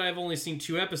show that I've only seen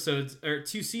 2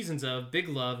 seasons of, Big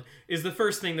Love, is the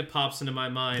first thing that pops into my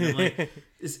mind. I'm like,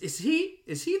 is he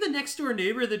the next door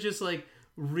neighbor that just like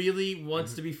really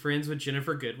wants to be friends with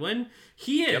Jennifer Goodwin?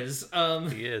 He is.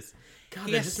 He is. God,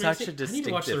 he has such a distinctive I need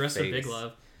to watch the rest face. of Big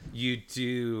Love. You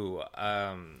do.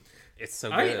 It's so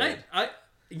good.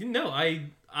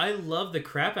 I love the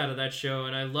crap out of that show,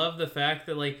 and I love the fact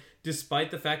that, like, despite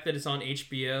the fact that it's on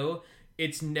HBO,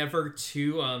 it's never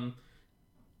too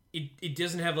it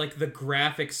doesn't have like the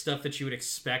graphic stuff that you would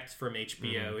expect from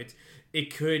HBO. It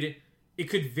could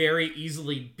very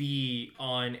easily be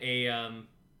on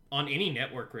any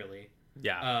network, really.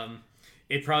 Yeah.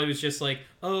 It probably was just like,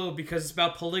 oh, because it's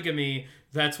about polygamy,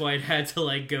 that's why it had to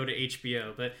like go to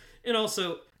HBO. And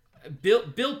also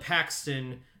Bill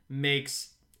Paxton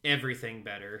makes everything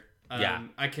better. Yeah.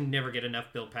 I can never get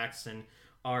enough Bill Paxton.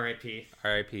 R.I.P.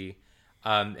 R.I.P.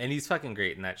 And he's fucking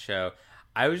great in that show.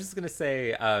 I was just gonna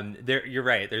say, you're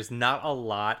right. There's not a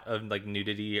lot of like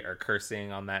nudity or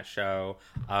cursing on that show,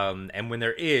 and when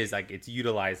there is, like, it's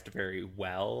utilized very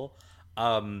well.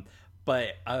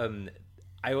 But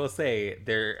I will say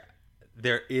there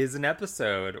is an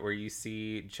episode where you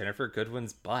see Jennifer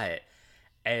Goodwin's butt,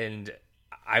 and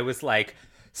I was like,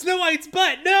 Snow White's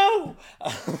butt, no!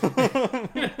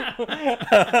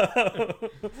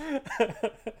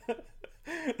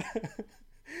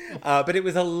 But it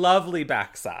was a lovely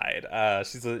backside.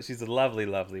 She's a lovely,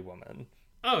 lovely woman.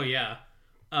 Oh yeah,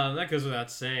 that goes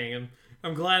without saying.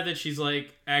 I'm glad that she's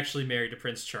like actually married to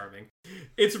Prince Charming.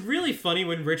 It's really funny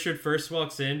when Richard first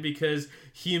walks in because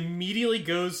he immediately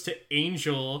goes to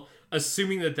Angel,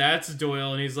 assuming that that's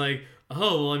Doyle, and he's like,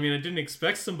 "Oh, well, I mean, I didn't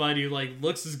expect somebody who like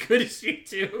looks as good as you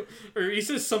do," or he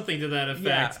says something to that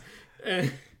effect. Yeah.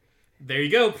 There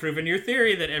you go, proving your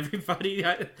theory that everybody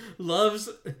loves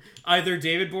either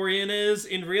David Boreanaz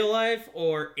in real life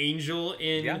or Angel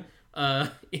in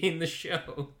the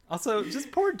show. Also,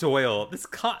 just poor Doyle. This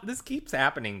keeps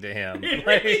happening to him.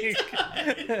 Really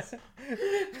does.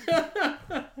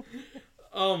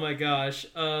 Oh my gosh.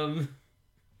 And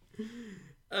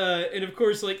of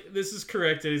course, like, this is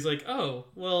corrected. He's like, oh,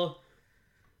 well,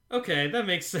 okay, that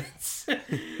makes sense.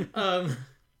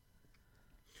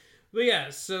 But yeah,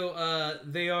 so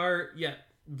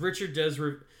Richard does...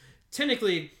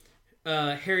 Technically,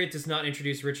 Harriet does not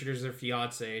introduce Richard as her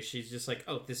fiance. She's just like,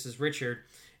 oh, this is Richard.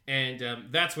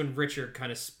 And that's when Richard kind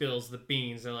of spills the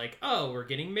beans. They're like, oh, we're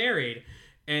getting married.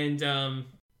 And it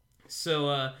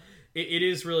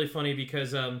is really funny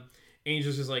because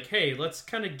Angel's just like, hey, let's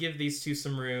kind of give these two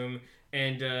some room.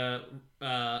 And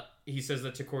he says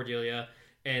that to Cordelia.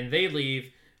 And they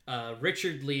leave.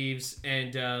 Richard leaves.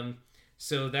 And...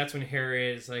 so that's when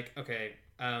Harriet is like, okay,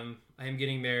 I am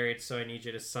getting married, so I need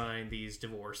you to sign these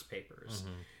divorce papers.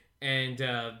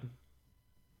 Mm-hmm.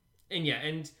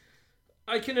 And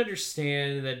I can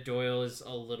understand that Doyle is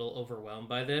a little overwhelmed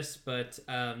by this, but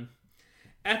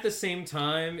at the same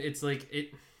time, it's like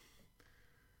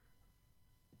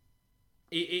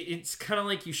it's kind of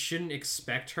like you shouldn't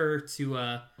expect her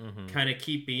to kind of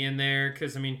keep being there,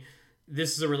 because I mean,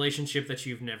 this is a relationship that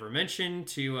you've never mentioned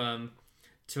to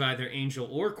either Angel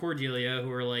or Cordelia, who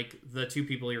are like the two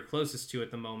people you're closest to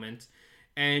at the moment.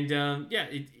 And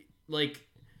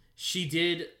she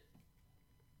did,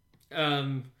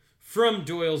 from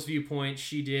Doyle's viewpoint,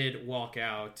 she did walk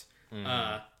out.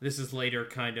 Mm-hmm. This is later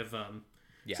kind of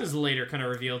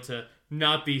revealed to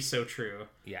not be so true.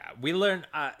 Yeah, we learn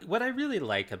what I really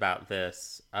like about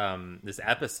this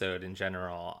episode in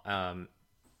general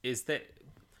is that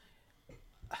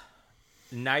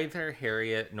neither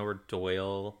Harriet nor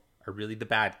Doyle are really the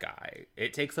bad guy.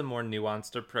 It takes a more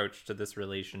nuanced approach to this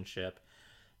relationship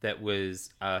that was,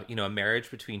 a marriage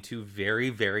between two very,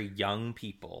 very young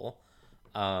people.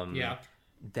 Who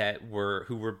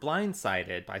were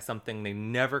blindsided by something they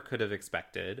never could have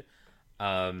expected.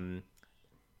 And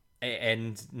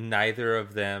neither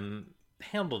of them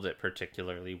handled it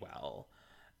particularly well.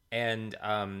 And,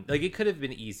 it could have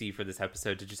been easy for this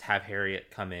episode to just have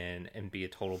Harriet come in and be a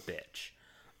total bitch.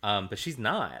 But she's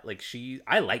not.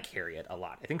 I like Harriet a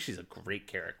lot. I think she's a great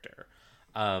character.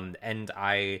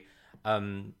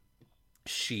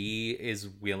 She is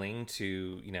willing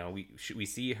to, we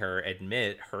see her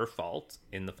admit her fault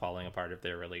in the falling apart of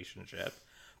their relationship.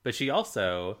 But she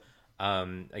also,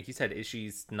 like you said,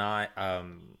 she's not,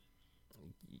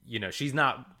 she's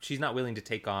not willing to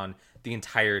take on the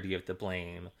entirety of the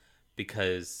blame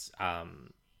because,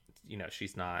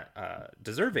 she's not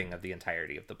deserving of the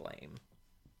entirety of the blame.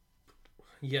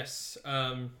 Yes.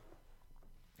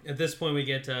 At this point, we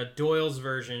get Doyle's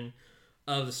version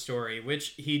of the story, which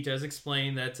he does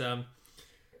explain that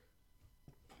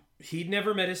he'd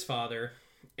never met his father,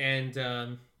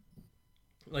 and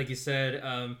like you said,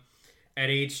 at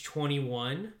age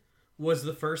 21 was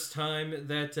the first time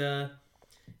that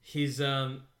his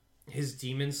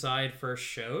demon side first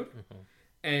showed,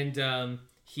 and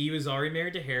he was already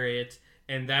married to Harriet,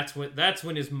 and that's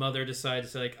when his mother decided to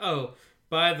say, like, oh,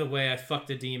 by the way, I fucked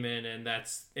a demon,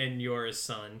 and you're his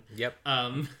son. Yep.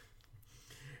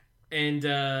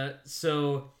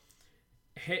 So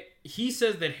he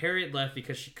says that Harriet left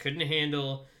because she couldn't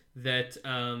handle that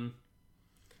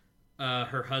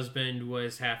her husband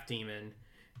was half demon,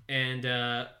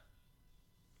 and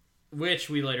which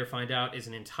we later find out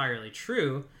isn't entirely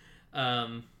true.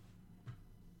 So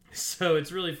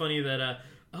it's really funny that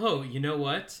oh, you know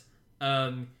what?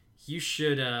 You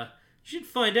should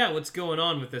find out what's going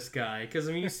on with this guy, because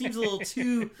I mean, he seems a little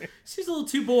too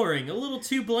boring, a little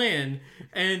too bland,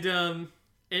 and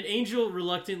Angel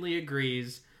reluctantly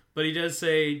agrees, but he does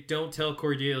say, "Don't tell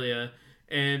Cordelia,"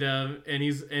 and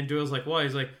Doyle's like, "Why?"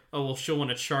 He's like, "Oh, well, she'll want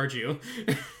to charge you,"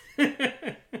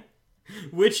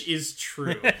 which is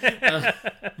true.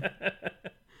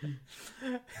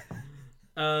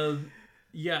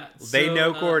 Yeah, so, they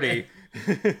know Cordy.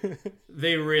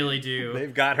 They really do.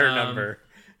 They've got her number.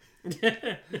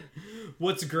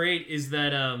 What's great is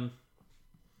that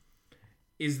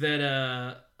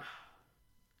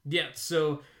yeah,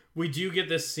 so we do get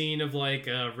this scene of like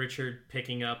Richard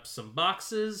picking up some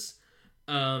boxes,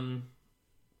 and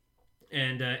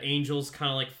Angel's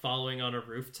kind of like following on a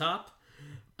rooftop,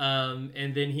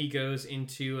 and then he goes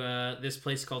into this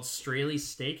place called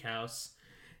Straley's Steakhouse,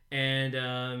 and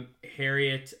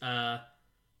Harriet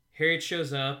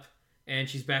shows up, and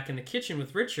she's back in the kitchen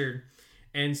with Richard.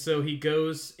 And so he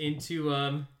goes into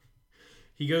like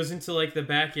the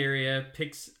back area,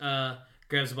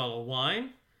 grabs a bottle of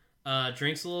wine,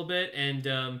 drinks a little bit,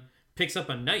 and picks up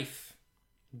a knife,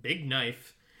 big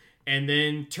knife, and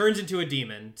then turns into a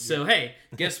demon. So hey,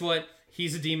 guess what?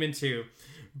 He's a demon too.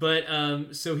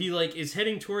 But so he like is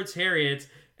heading towards Harriet,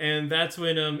 and that's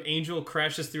when Angel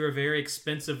crashes through a very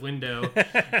expensive window,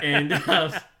 and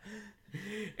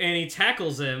he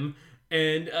tackles him,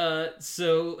 and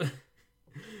so.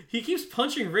 He keeps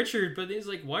punching Richard, but he's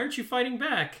like, "Why aren't you fighting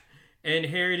back?" And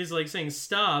Harriet is like saying,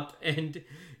 "Stop!" And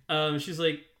she's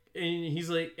like, and he's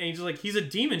like, Angel's like, "He's a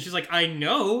demon." She's like, "I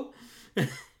know."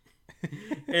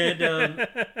 And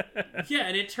yeah,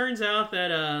 and it turns out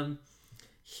that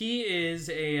he is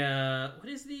a what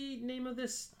is the name of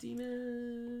this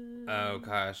demon? Oh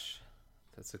gosh,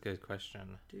 that's a good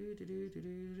question.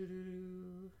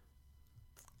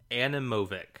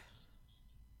 Animovic.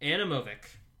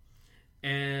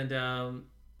 And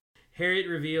Harriet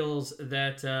reveals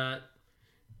that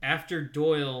after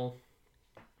Doyle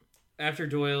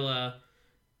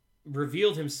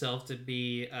revealed himself to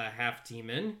be a half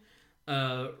demon,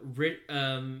 Harriet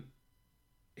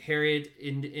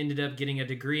ended up getting a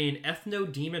degree in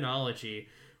ethnodemonology,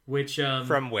 which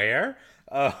from where?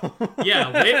 Oh,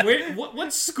 yeah.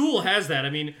 What school has that?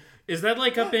 I mean, is that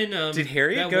like up in? Did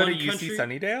Harriet go to UC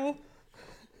Sunnydale?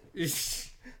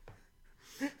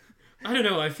 I don't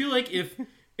know. I feel like if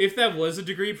that was a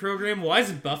degree program, why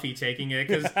isn't Buffy taking it?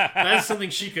 Because that's something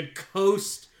she could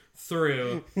coast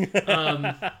through.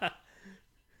 But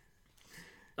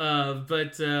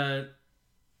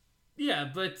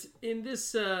in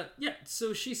this,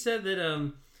 so she said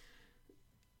that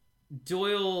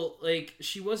Doyle, like,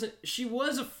 she was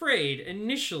afraid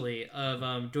initially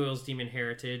of Doyle's demon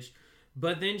heritage,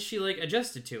 but then she like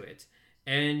adjusted to it,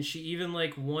 and she even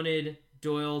like wanted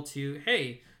Doyle to,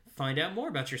 hey, find out more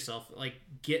about yourself, like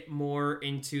get more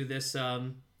into this,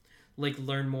 like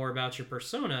learn more about your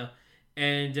persona,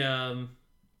 and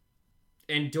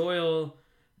Doyle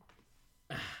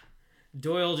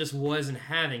just wasn't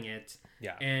having it.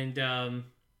 Yeah. And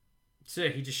so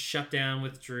he just shut down,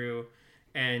 withdrew,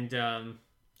 and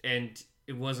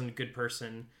it wasn't a good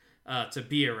person to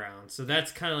be around. So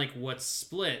that's kind of like what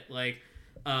split. Like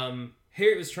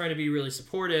Harriet was trying to be really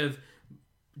supportive.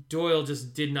 Doyle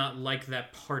just did not like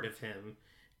that part of him,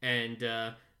 and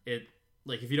it,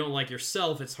 like, if you don't like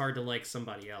yourself, it's hard to like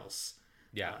somebody else.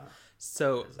 Yeah.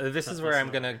 So this is where I'm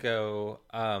gonna go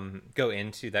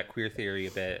into that queer theory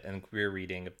a bit and queer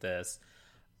reading of this.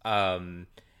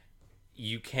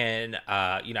 You can,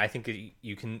 I think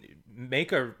you can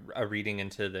make a reading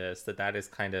into this that is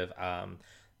kind of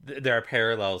there are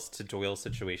parallels to Doyle's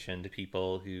situation, to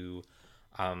people who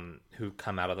come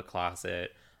out of the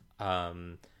closet.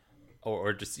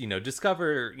 or just,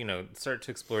 discover, start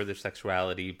to explore their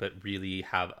sexuality, but really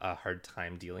have a hard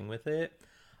time dealing with it.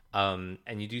 And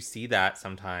you do see that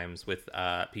sometimes with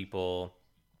people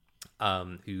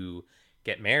who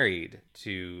get married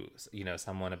to,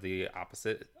 someone of the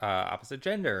opposite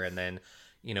gender, and then,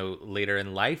 later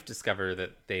in life discover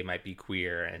that they might be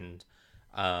queer, and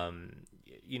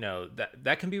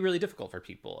that can be really difficult for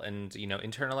people. And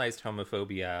internalized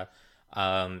homophobia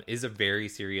is a very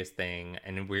serious thing,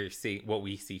 and what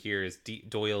we see here is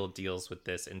Doyle deals with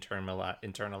this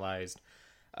internalized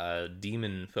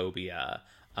demon phobia.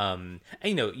 And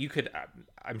you could,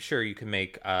 I'm sure you can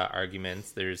make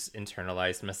arguments. There's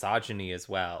internalized misogyny as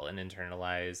well, and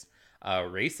internalized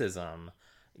racism.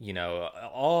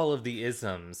 All of the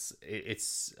isms.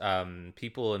 It's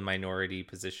people in minority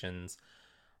positions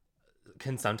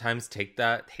can sometimes take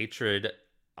that hatred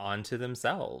onto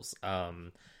themselves.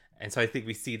 And so I think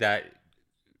we see that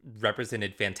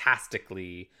represented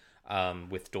fantastically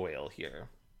with Doyle here.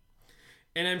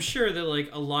 And I'm sure that, like,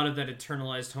 a lot of that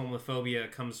internalized homophobia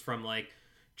comes from, like,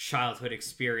 childhood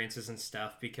experiences and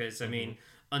stuff. Because, I mean,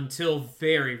 until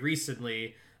very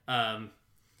recently, and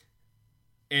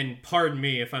pardon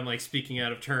me if I'm, like, speaking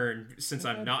out of turn, since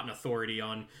I'm not an authority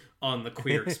on the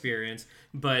queer experience,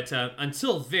 but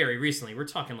until very recently, we're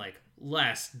talking, like,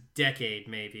 last decade,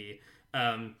 maybe,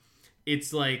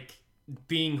 it's like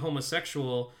being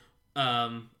homosexual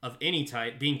of any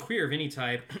type, being queer of any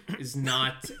type, is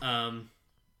not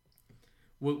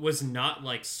was not,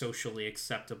 like, socially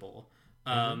acceptable.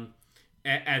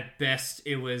 At best,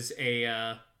 it was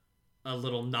a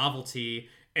little novelty,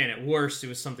 and at worst, it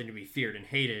was something to be feared and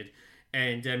hated.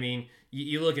 And I mean,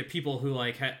 you look at people who,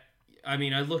 like, I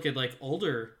look at, like,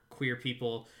 older queer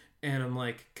people, and I'm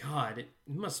like, God, it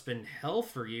must have been hell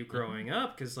for you growing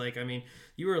up. Because, like, I mean,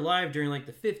 you were alive during, like,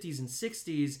 the 50s and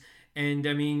 60s. And,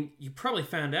 I mean, you probably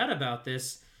found out about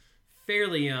this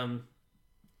fairly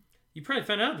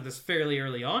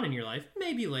early on in your life.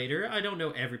 Maybe later. I don't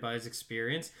know everybody's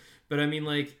experience. But, I mean,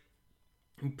 like,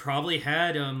 you probably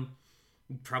had,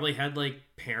 like,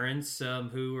 parents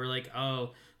who were like,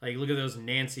 oh, like, look at those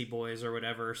Nancy boys or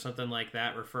whatever, or something like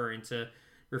that, referring to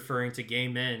gay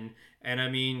men. And I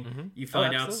mean, you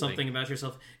find out something about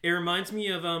yourself. It reminds me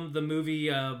of the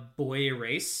movie Boy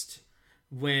Erased,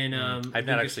 when I've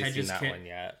not actually seen that one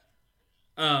yet.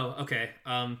 Oh, okay.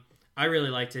 I really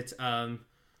liked it. I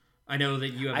know that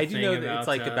you have. I do know that it's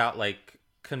like about like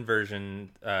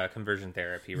conversion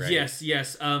therapy, right?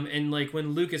 Yes. And like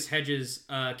when Lucas Hedges'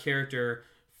 character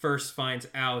first finds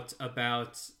out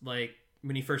about, like,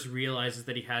 when he first realizes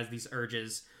that he has these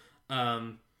urges,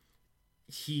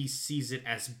 he sees it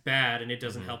as bad, and it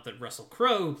doesn't help that Russell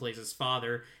Crowe, who plays his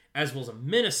father, as well as a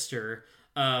minister,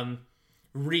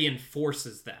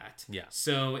 reinforces that. Yeah.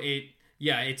 So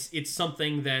it's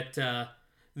something that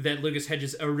that Lucas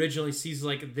Hedges originally sees,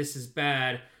 like, this is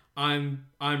bad, I'm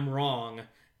wrong,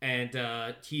 and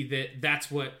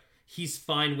that's what he's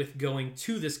fine with, going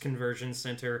to this conversion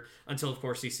center, until of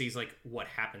course he sees, like, what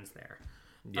happens there.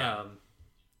 Yeah.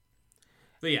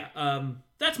 But yeah,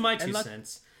 that's my 2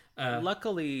 cents.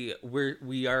 Luckily,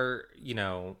 we are,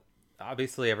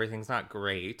 obviously everything's not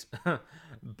great,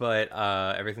 but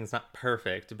everything's not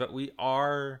perfect. But we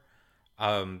are,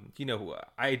 I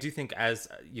do think, as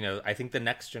I think the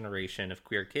next generation of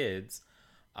queer kids,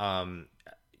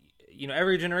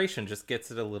 every generation just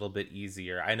gets it a little bit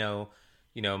easier. I know,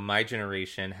 my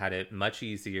generation had it much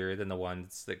easier than the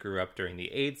ones that grew up during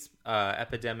the AIDS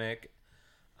epidemic.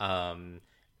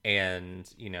 And,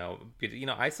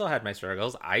 I still had my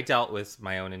struggles. I dealt with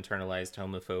my own internalized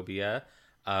homophobia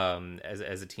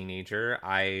as a teenager.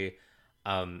 I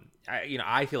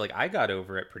feel like I got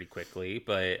over it pretty quickly,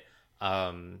 but,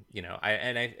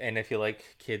 I feel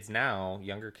like kids now,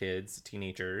 younger kids,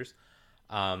 teenagers,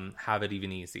 have it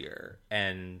even easier.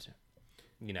 And,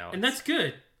 and that's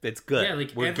good. It's good. Yeah,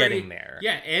 like we're getting there.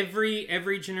 Yeah,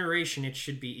 every generation, it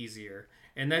should be easier.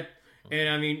 And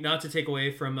I mean, not to take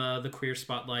away from the queer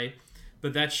spotlight,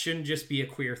 but that shouldn't just be a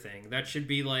queer thing. That should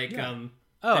be like,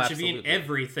 that should be in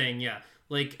everything. Yeah.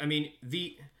 Like, I mean,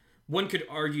 one could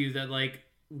argue that, like,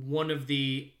 one of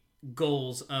the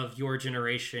goals of your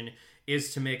generation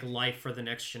is to make life for the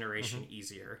next generation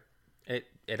easier. It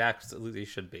absolutely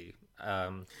should be.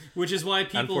 Which is why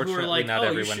people who are like, not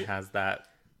everyone has that.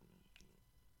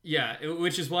 Yeah,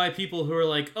 which is why people who are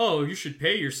like, oh, you should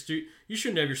pay you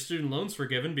shouldn't have your student loans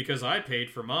forgiven because I paid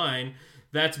for mine.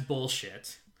 That's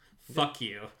bullshit. Fuck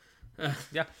you.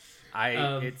 Yeah. I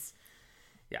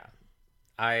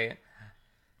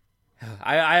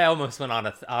almost went on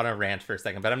a rant for a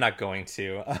second, but I'm not going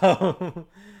to.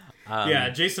 Yeah,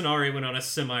 Jason already went on a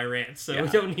semi-rant, so we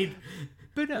don't need...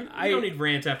 But no, I don't need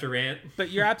rant after rant.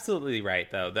 But you're absolutely right,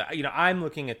 though. That I'm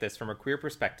looking at this from a queer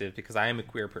perspective because I am a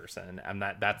queer person, and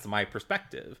that's my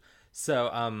perspective. So,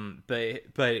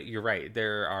 but you're right.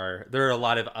 There are a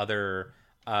lot of other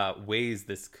ways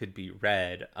this could be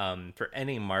read for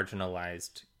any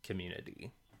marginalized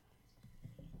community.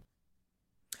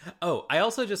 Oh, I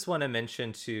also just want to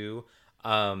mention too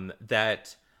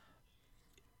that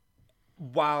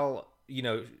while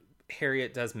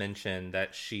Harriet does mention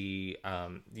that she,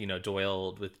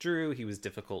 Doyle withdrew. He was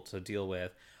difficult to deal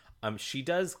with. She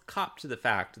does cop to the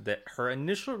fact that her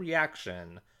initial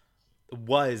reaction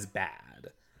was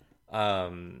bad.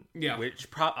 Which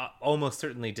almost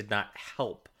certainly did not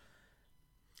help.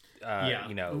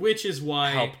 Which is why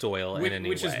help Doyle in any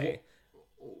way.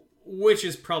 Which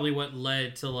is probably what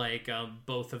led to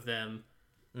both of them,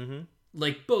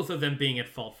 both of them being at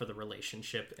fault for the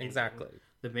relationship. Exactly,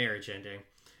 the marriage ending.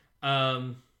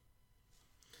 But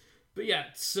yeah,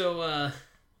 so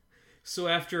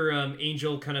after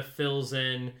Angel kind of fills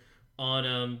in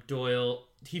on Doyle,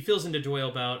 he fills into Doyle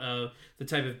about the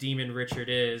type of demon Richard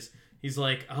is. He's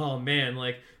like, oh man,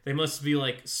 they must be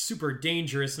super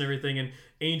dangerous and everything. And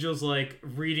Angel's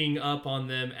reading up on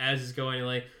them as he's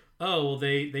going, oh well,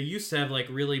 they used to have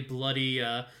really bloody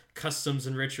customs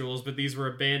and rituals, but these were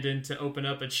abandoned to open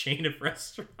up a chain of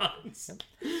restaurants.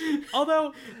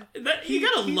 Although you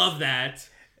gotta love that.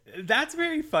 That's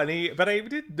very funny, but I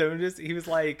did notice he was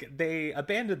they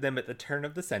abandoned them at the turn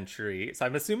of the century, so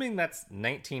I'm assuming that's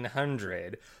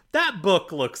 1900. That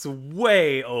book looks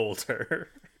way older.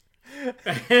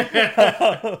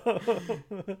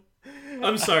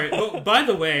 I'm sorry. Oh, by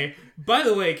the way,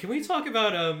 can we talk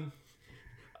about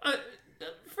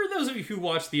for those of you who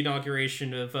watched the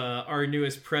inauguration of our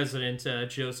newest president,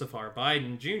 Joseph R.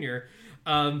 Biden Jr.,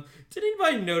 did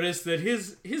anybody notice that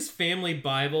his family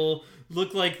Bible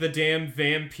looked like the damn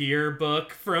vampire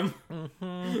book from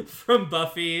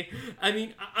Buffy? I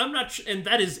mean, I'm not, and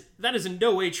that is in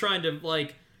no way trying to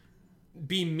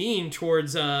be mean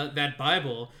towards that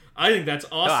Bible. I think that's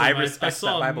awesome. No, I respect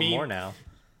that Bible more now.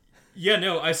 Yeah,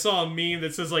 no, I saw a meme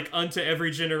that says unto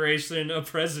every generation a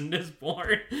president is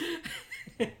born.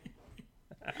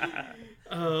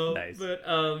 Nice.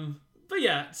 But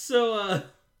yeah, so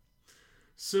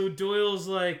Doyle's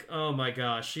oh my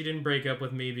gosh, she didn't break up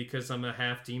with me because I'm a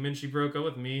half demon. She broke up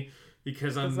with me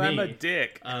because I'm a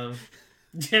dick.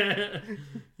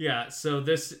 Yeah. So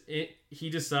he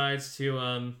decides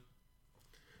to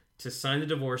sign the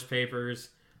divorce papers.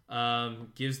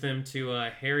 Gives them to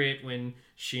Harriet when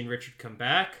she and Richard come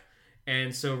back,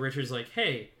 and so Richard's like,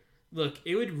 "Hey, look,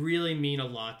 it would really mean a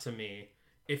lot to me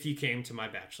if you came to my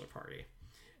bachelor party,"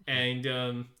 and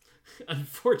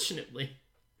unfortunately,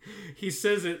 he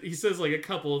says a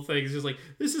couple of things. He's like,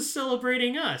 "This is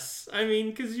celebrating us. I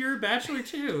mean, because you're a bachelor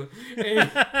too,"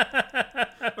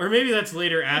 or maybe that's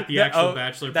later at the actual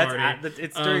bachelor party.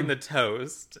 It's during the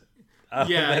toast.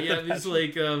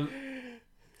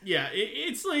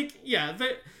 It's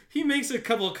he makes a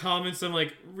couple of comments. I'm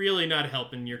really not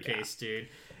helping your case, dude.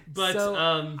 But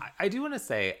I do want to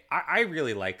say I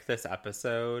really like this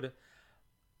episode.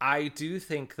 I do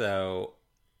think though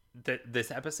that this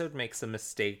episode makes a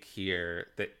mistake here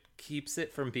that keeps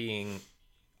it from being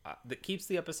that keeps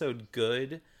the episode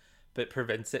good but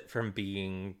prevents it from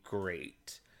being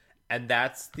great. And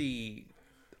that's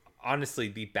honestly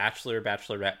the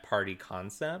bachelorette party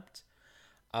concept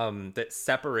that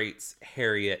separates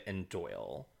Harriet and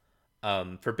Doyle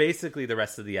for basically the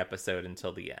rest of the episode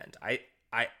until the end.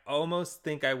 I almost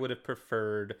think I would have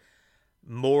preferred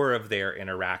more of their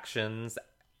interactions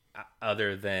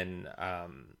other than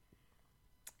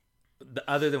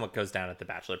what goes down at the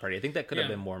bachelor party. I think that could have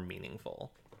been more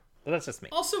meaningful. But that's just me.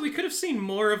 Also, we could have seen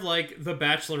more of the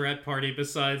bachelorette party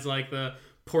besides the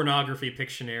pornography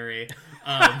Pictionary.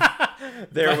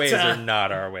 Their ways are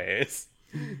not our ways.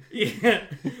 Yeah,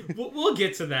 we'll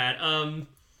get to that.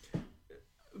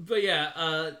 But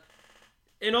yeah,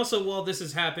 and also while this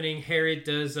is happening, Harriet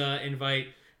does invite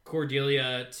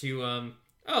Cordelia to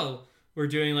we're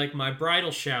doing my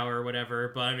bridal shower or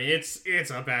whatever. But I mean, it's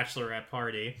a bachelorette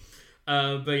party.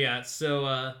 But yeah,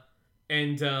 so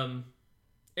and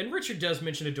Richard does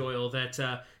mention to Doyle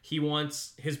that he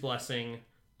wants his blessing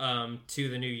to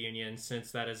the new union,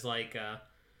 since that is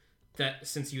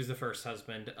since he was the first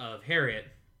husband of Harriet.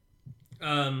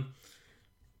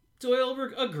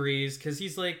 Doyle agrees because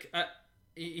he's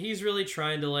he's really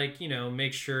trying to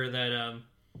make sure that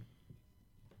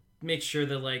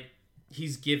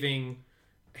he's giving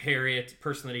Harriet,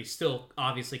 person that he still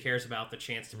obviously cares about, the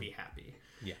chance to be happy.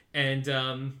 Yeah.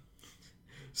 And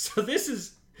so this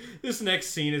is This next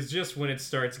scene is just when it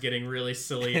starts getting really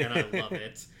silly, and I love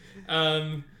it.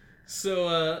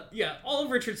 Yeah, all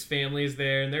of Richard's family is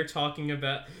there, and they're talking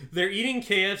about... They're eating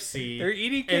KFC. They're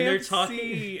eating KFC. And they're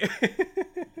talking...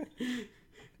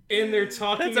 and they're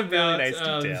talking That's a about... really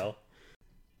nice detail.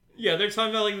 Yeah, they're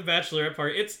talking about, like, the bachelorette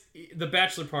party. It's the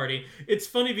bachelor party. It's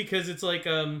funny because it's like,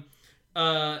 Aunt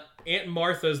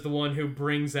Martha's the one who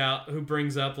brings up,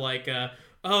 like,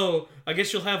 oh, I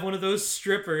guess you'll have one of those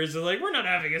strippers. They're like, we're not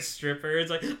having a stripper.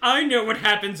 It's like, I know what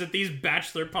happens at these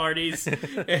bachelor parties.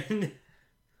 And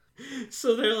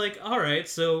so they're like, all right,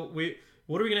 so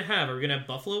what are we going to have? Are we going to have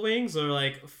buffalo wings or,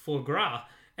 like, foie gras?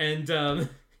 And they're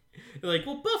like,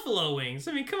 well, buffalo wings.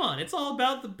 I mean, come on. It's all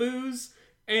about the booze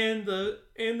and the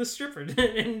stripper.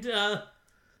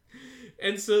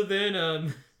 and so then,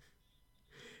 and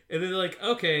then they're like,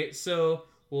 okay, so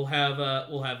we'll have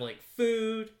like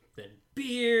food, then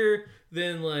beer,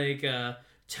 then like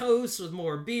toast with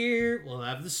more beer. We'll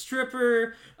have the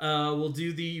stripper. We'll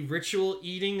do the ritual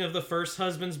eating of the first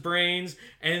husband's brains,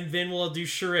 and then we'll do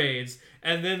charades.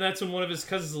 And then that's when one of his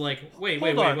cousins is like, wait.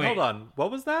 Hold on.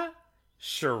 What was that?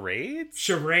 Charades?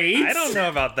 Charades? I don't know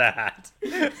about that.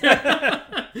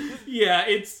 Yeah,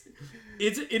 it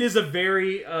is a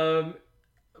very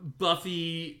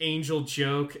Buffy Angel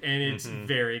joke, and it's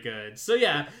very good. So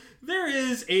yeah, there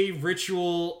is a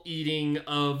ritual eating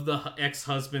of the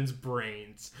ex-husband's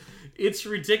brains. It's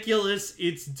ridiculous,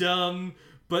 it's dumb,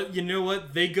 but you know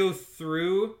what? They go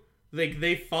through,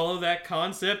 they follow that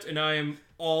concept, and I am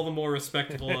all the more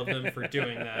respectful of them for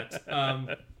doing that.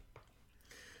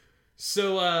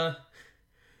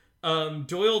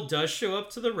 Doyle does show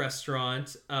up to the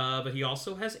restaurant, but he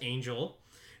also has Angel,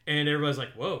 and everybody's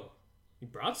like, whoa, he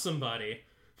brought somebody.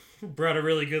 Brought a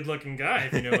really good-looking guy,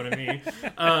 if you know what I mean.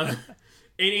 And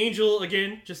Angel,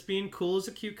 again, just being cool as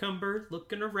a cucumber,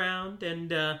 looking around,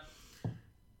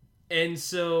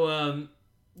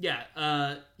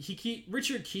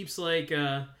 Richard keeps, like,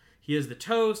 he has the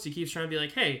toast, he keeps trying to be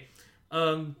like, hey,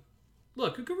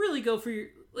 look, who could really go for your,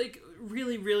 like,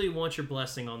 really, really want your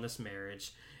blessing on this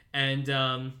marriage. And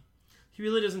he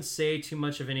really doesn't say too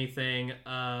much of anything.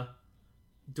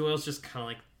 Doyle's just kind of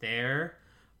like there.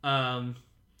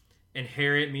 And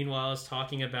Harriet, meanwhile, is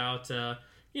talking about,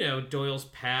 Doyle's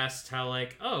past, how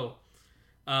like,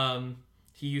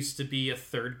 he used to be a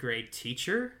third grade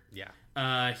teacher.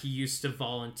 Yeah. He used to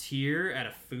volunteer at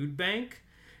a food bank.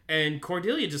 And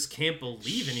Cordelia just can't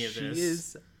believe any of this. She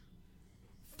is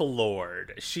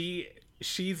floored.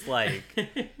 She's like...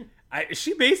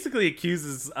 she basically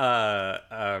accuses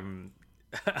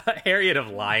Harriet of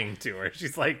lying to her.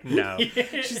 She's like, no.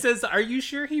 Yeah. She says, are you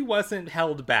sure he wasn't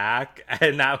held back?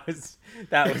 And that was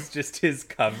just his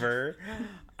cover.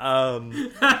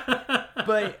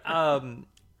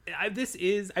 This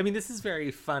is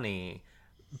very funny,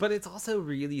 but it's also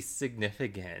really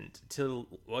significant to,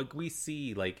 like, we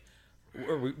see, like,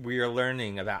 we are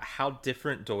learning about how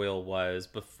different Doyle was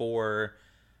before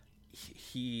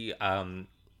he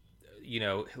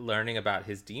learning about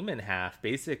his demon half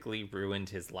basically ruined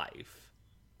his life,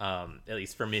 at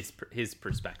least from his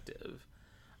perspective,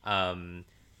 and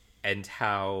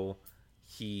how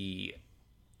he,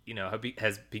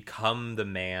 has become the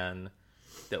man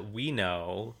that we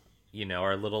know,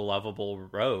 our little lovable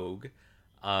rogue.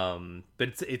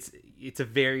 But it's a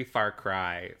very far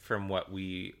cry from what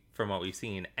we've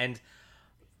seen, and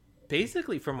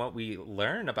basically from what we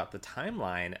learn about the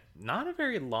timeline, not a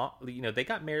very long, they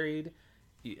got married,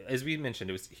 as we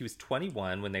mentioned, he was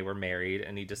 21 when they were married,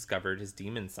 and he discovered his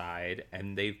demon side,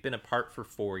 and they've been apart for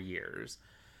 4 years.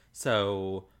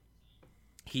 So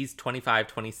he's 25,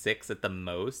 26 at the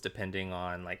most, depending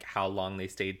on like how long they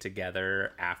stayed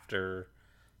together after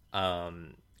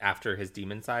his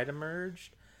demon side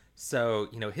emerged. So,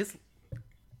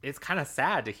 it's kind of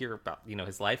sad to hear about,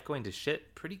 his life going to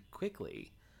shit pretty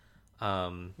quickly.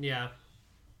 Yeah.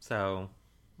 So,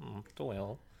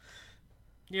 Doyle.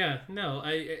 Yeah, no,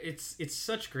 it's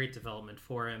such great development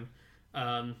for him.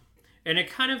 And it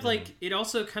kind of like, it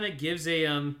also kind of gives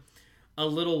a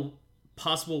little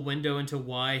possible window into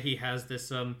why he has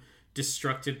this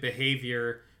destructive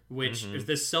behavior, which is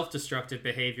this self-destructive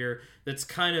behavior that's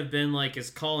kind of been like his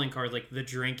calling card, like the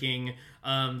drinking,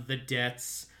 the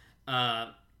debts,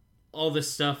 all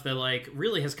this stuff that like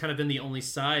really has kind of been the only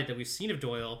side that we've seen of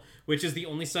Doyle, which is the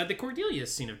only side that Cordelia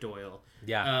has seen of Doyle.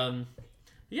 Yeah.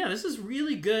 Yeah, this is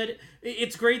really good.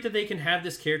 It's great that they can have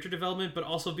this character development, but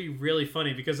also be really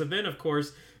funny, because then, of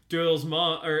course, Richard's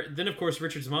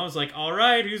mom is like, all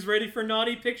right, who's ready for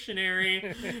Naughty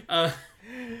Pictionary?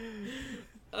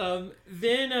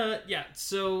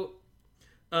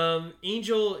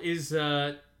 Angel is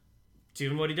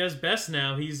doing what he does best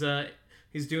now. He's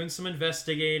doing some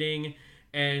investigating,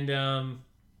 and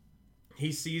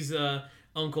he sees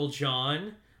Uncle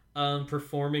John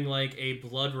performing like a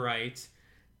blood rite,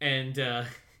 and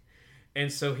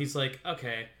so he's like,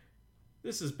 okay,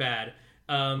 this is bad.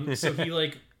 So he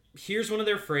like hears one of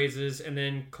their phrases and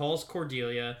then calls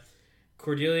Cordelia.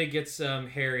 Cordelia gets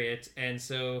Harriet, and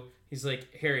so he's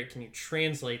like, Harriet, can you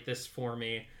translate this for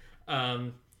me?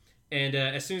 And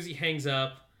as soon as he hangs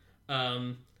up,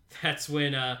 that's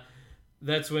when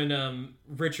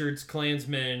Richard's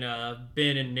Klansmen,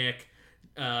 Ben and Nick,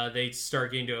 they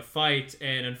start getting into a fight,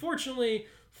 and unfortunately,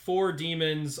 four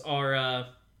demons are a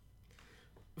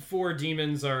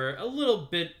little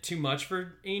bit too much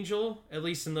for Angel, at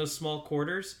least in those small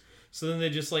quarters. So then they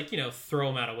just like, throw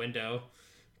him out a window,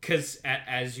 because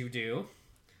as you do.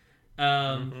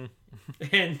 And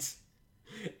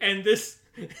this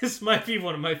might be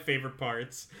one of my favorite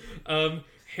parts.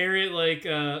 Harriet like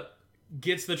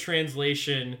gets the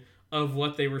translation of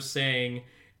what they were saying.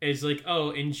 It's like,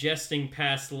 oh, ingesting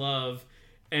past love,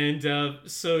 and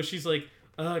so she's like,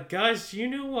 guys, do you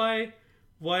know why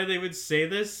they would say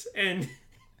this? And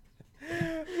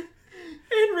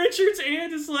Richard's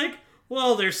aunt is like,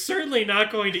 well, they're certainly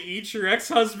not going to eat your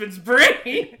ex-husband's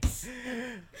brains.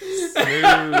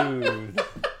 Smooth.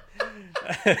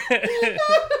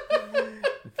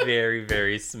 Very,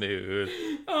 very smooth.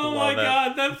 Oh my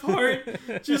god, that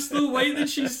part, just the way that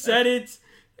she said it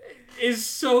is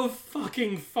so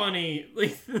fucking funny.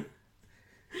 Like,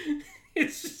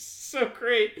 it's just so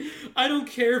great. I don't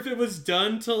care if it was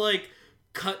done to like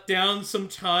cut down some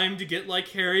time to get like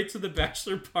Harry to the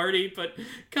bachelor party, but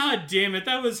god damn it,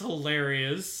 that was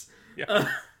hilarious. Yeah.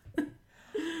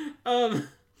 But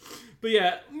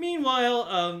yeah,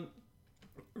 meanwhile,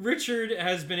 Richard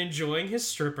has been enjoying his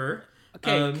stripper.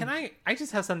 Okay, can I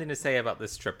just have something to say about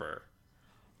this stripper.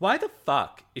 Why the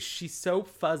fuck is she so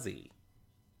fuzzy?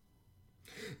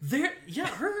 Her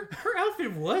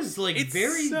outfit was like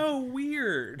it's so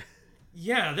weird.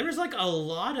 Yeah, there was like a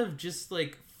lot of just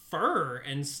like fur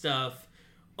and stuff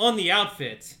on the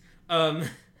outfit. Yeah.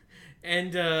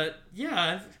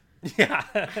 Yeah.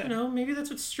 I don't know, maybe that's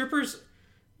what strippers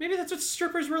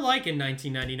were like in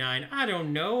 1999. I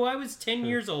don't know. I was 10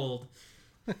 years old.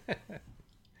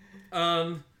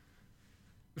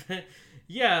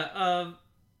 Yeah,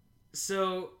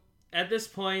 so at this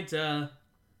point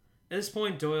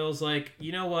Doyle's like,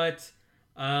 you know what?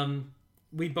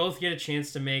 We both get a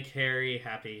chance to make Harry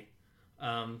happy.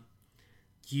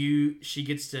 She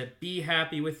gets to be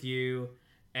happy with you,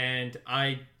 and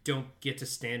I don't get to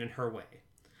stand in her way.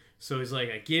 So he's like,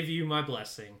 I give you my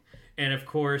blessing. And of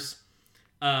course,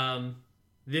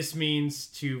 this means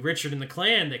to Richard and the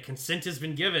clan that consent has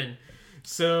been given.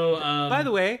 So, by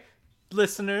the way,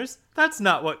 listeners, that's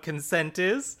not what consent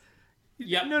is.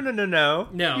 Yep. No.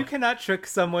 No. You cannot trick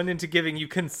someone into giving you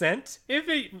consent. If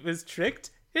it was tricked,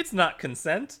 it's not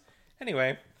consent.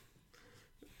 Anyway.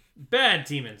 Bad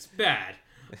demons. Bad.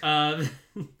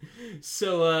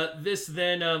 So this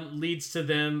then leads to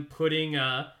them putting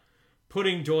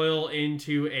Doyle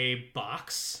into a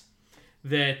box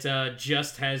that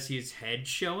just has his head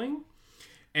showing.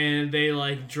 And they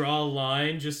like draw a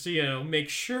line just to, make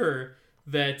sure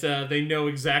that they know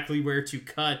exactly where to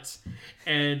cut.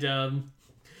 And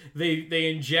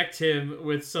they inject him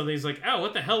with something. He's like, "Oh,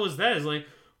 what the hell was that?" It's like,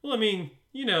 well, I mean,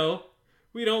 we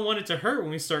don't want it to hurt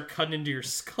when we start cutting into your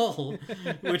skull,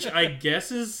 which I guess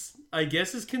is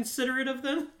considerate of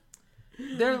them.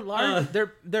 They're large.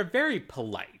 They're very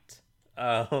polite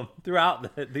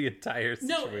throughout the entire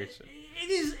situation. No,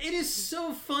 it is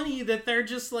so funny that they're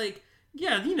just like,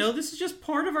 yeah, this is just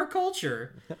part of our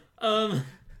culture. And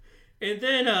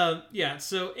then,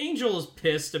 so Angel is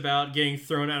pissed about getting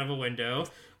thrown out of a window.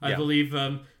 I believe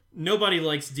nobody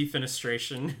likes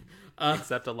defenestration.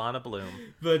 Except Alana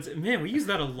Bloom. But, man, we use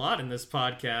that a lot in this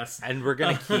podcast. And we're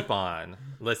going to keep on.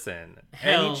 Listen,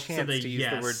 any chance to use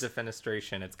the word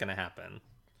defenestration, it's going to happen.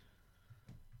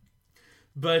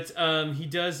 But he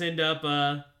does end up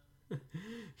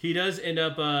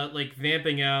like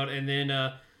vamping out and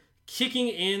then kicking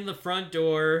in the front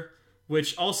door,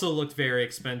 which also looked very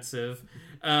expensive,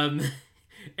 and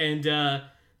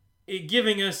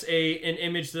giving us an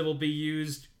image that will be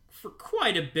used for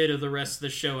quite a bit of the rest of the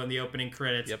show in the opening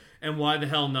credits. Yep. And why the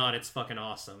hell not? It's fucking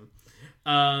awesome.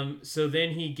 So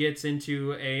then he gets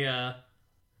into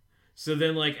so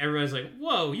then like everybody's like,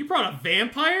 whoa, you brought a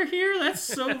vampire here? That's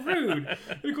so rude.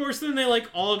 And of course then they like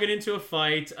all get into a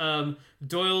fight.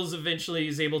 Doyle's eventually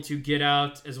is able to get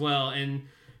out as well, and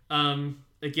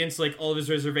against like all of his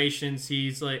reservations,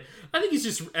 he's like, I think he's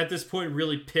just at this point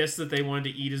really pissed that they wanted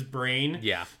to eat his brain.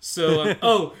 Yeah. So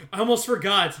oh, I almost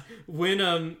forgot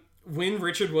when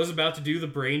Richard was about to do the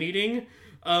brain eating,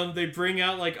 they bring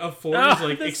out like a fork. It's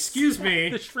like, excuse me,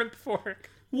 the shrimp fork.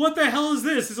 What the hell is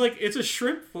this? It's like, it's a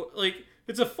shrimp like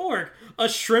it's a fork, a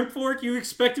shrimp fork. You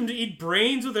expect him to eat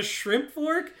brains with a shrimp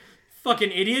fork?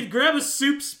 Fucking idiot! Grab a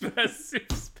soup spoon. A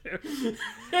soup spoon.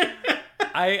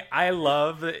 I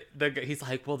love he's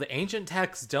like, well, the ancient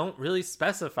texts don't really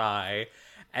specify,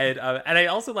 and I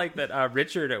also like that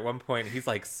Richard at one point he's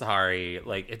like, sorry,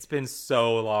 like it's been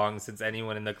so long since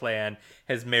anyone in the clan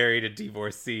has married a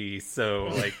divorcee, so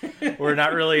like we're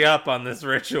not really up on this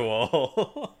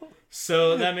ritual.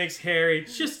 So that makes Harry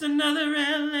just another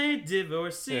LA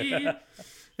divorcee.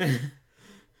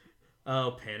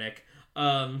 Oh, panic.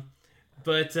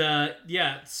 But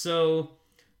yeah, so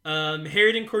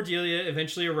Harriet and Cordelia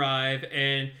eventually arrive,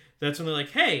 and that's when they're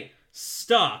like, hey,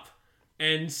 stop.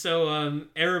 And so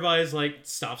everybody's like,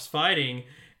 stops fighting,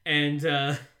 and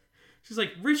she's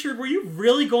like, Richard, were you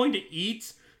really going to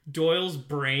eat Doyle's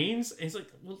brains? And he's like,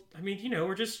 well, I mean,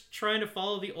 we're just trying to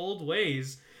follow the old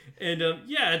ways. And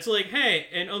yeah, it's like, hey,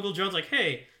 and Uncle John's like,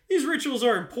 hey, these rituals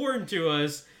are important to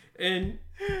us. And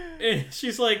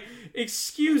she's like,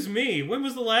 excuse me, when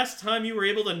was the last time you were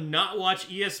able to not watch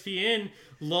ESPN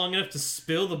long enough to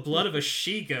spill the blood of a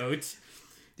she-goat?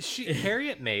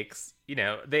 Harriet makes,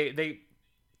 they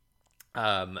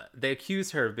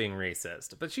accuse her of being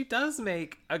racist, but she does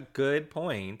make a good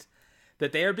point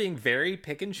that they are being very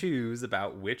pick and choose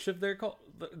about which of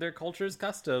their culture's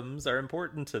customs are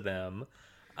important to them.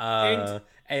 And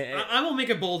I will make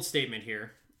a bold statement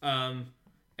here,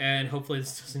 and hopefully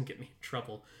this doesn't get me in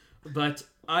trouble, but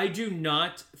I do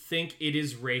not think it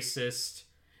is racist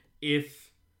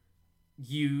if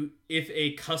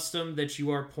a custom that you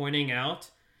are pointing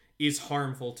out is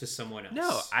harmful to someone else.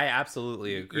 No, I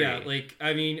absolutely agree. Yeah, like,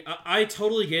 I mean, I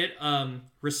totally get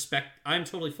respect. I'm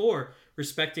totally for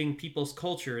respecting people's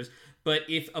cultures, but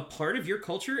if a part of your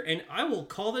culture, and I will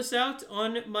call this out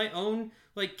on my own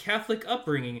like Catholic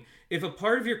upbringing, if a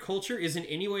part of your culture is in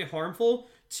any way harmful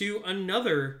to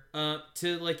another,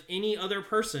 to like any other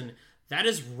person, that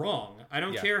is wrong. I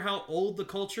don't care how old the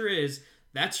culture is.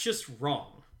 That's just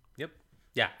wrong. Yep.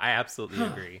 Yeah, I absolutely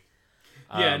agree.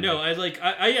 Yeah, no,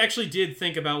 I actually did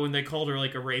think about when they called her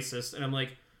like a racist, and I'm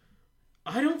like,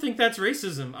 I don't think that's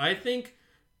racism. I think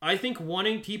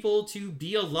wanting people to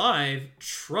be alive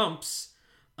trumps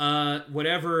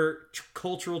whatever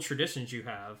cultural traditions you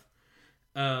have.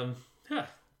 But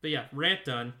yeah, rant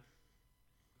done.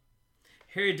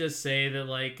 Harry does say that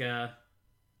like,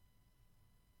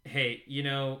 hey,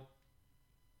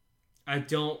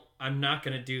 I'm not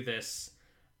gonna do this.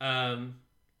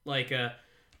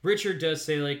 Richard does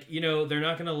say like, they're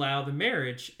not gonna allow the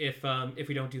marriage if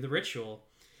we don't do the ritual.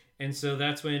 And so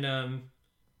that's when I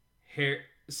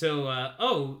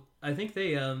think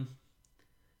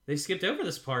they skipped over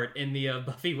this part in the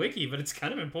Buffy wiki, but it's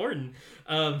kind of important.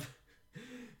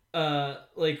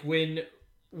 Like when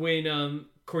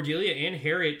Cordelia and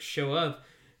Harriet show up,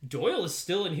 Doyle is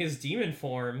still in his demon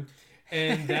form,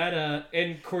 and that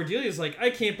and Cordelia's like, I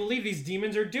can't believe these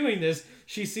demons are doing this.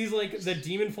 She sees like the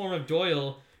demon form of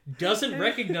Doyle, doesn't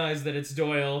recognize that it's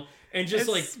Doyle, and just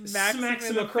like smacks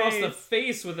him across the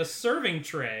face with a serving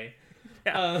tray.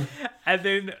 Yeah. And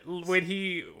then when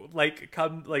he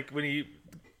when he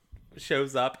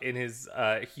shows up in his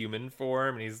human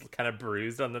form and he's kind of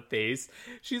bruised on the face,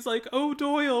 she's like, oh,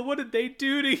 Doyle, what did they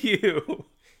do to you?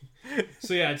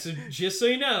 So yeah, so just so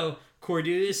you know,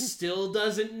 Cordelia still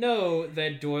doesn't know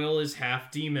that Doyle is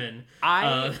half demon.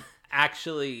 I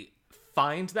actually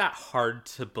find that hard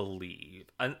to believe.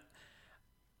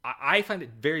 I find it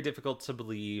very difficult to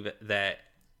believe that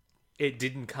it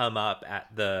didn't come up at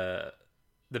the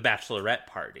bachelorette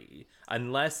party,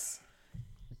 unless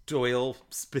Doyle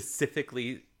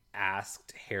specifically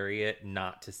asked Harriet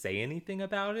not to say anything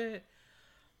about it.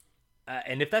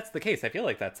 And if that's the case, I feel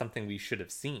like that's something we should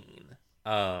have seen.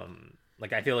 I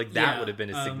feel like that would have been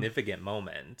a significant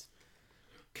moment.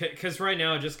 Because right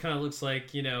now it just kind of looks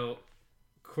like,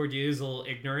 Cordelia's a little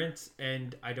ignorant,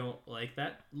 and I don't like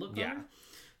that look on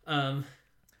her.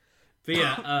 But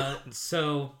yeah,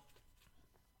 so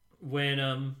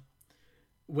when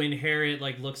Harriet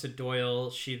looks at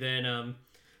Doyle, she then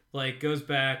goes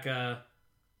back,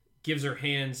 gives her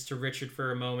hands to Richard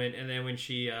for a moment, and then when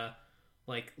she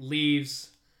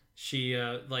leaves, she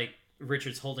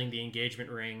Richard's holding the engagement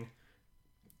ring.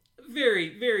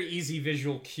 Very, very easy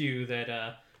visual cue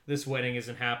that this wedding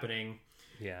isn't happening.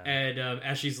 Yeah. And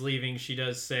as she's leaving, she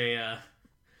does say,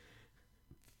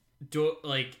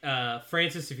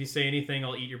 Francis, if you say anything,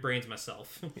 I'll eat your brains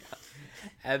myself.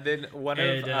 And then one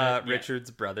of Richard's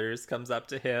brothers comes up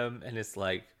to him and is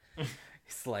like,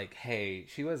 he's like, hey,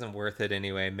 she wasn't worth it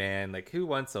anyway, man. Like, who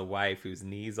wants a wife whose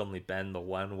knees only bend the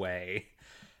one way?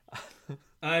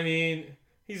 I mean,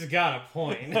 he's got a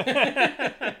point.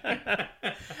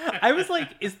 I was like,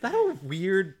 is that a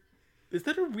weird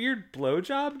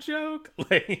blowjob joke?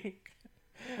 Like,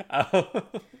 I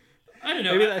don't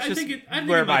know. Maybe that's I think it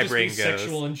might just be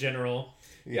sexual in general.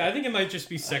 Yeah, I think it might just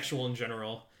be sexual in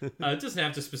general. It doesn't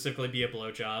have to specifically be a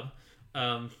blowjob.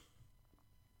 But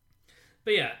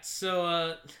yeah,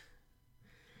 so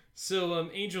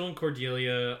Angel and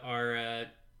Cordelia are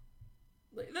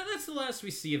that's the last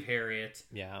we see of Harriet.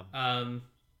 Yeah.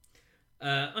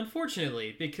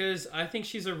 Unfortunately, because I think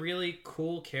she's a really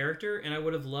cool character, and I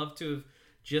would have loved to have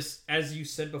just, as you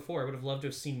said before, I would have loved to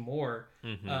have seen more,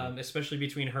 especially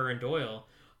between her and Doyle.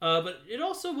 But it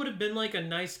also would have been like a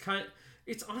nice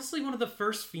it's honestly one of the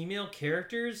first female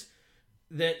characters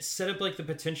that set up like the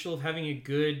potential of having a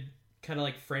good kind of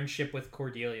like friendship with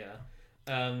Cordelia.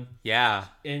 And I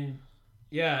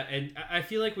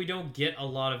feel like we don't get a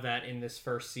lot of that in this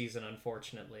first season,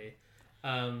 unfortunately.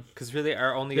 Because really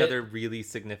our only other really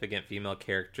significant female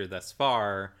character thus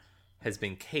far has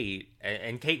been Kate.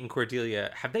 And Kate and Cordelia,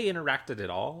 have they interacted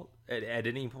at all at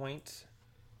any point?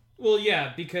 Well,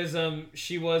 yeah, because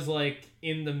she was like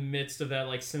in the midst of that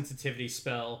like sensitivity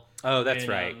spell. Oh, that's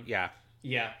right. Yeah.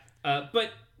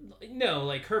 But no,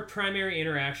 like her primary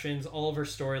interactions, all of her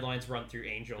storylines run through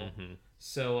Angel.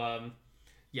 So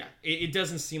it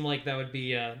doesn't seem like that would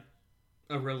be a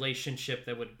relationship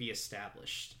that would be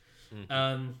established.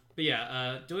 But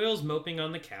yeah, Doyle's moping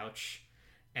on the couch,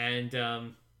 and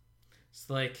it's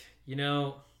like,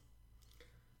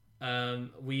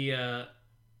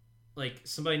 like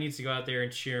somebody needs to go out there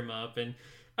and cheer him up. And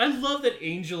I love that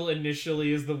Angel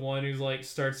initially is the one who's like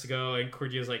starts to go, and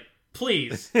Cordelia's like,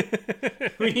 please,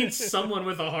 we need someone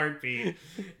with a heartbeat.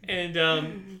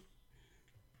 And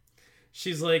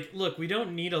she's like, look, we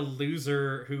don't need a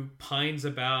loser who pines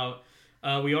about.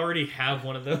 We already have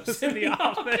one of those in the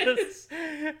office.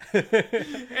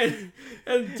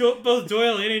 and both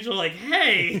Doyle and Angel are like,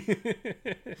 hey,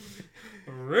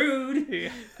 rude.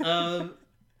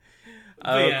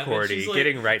 Cordy, like,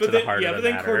 getting right to the heart of the matter. But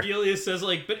then Cordelia says,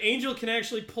 like, but Angel can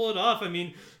actually pull it off. I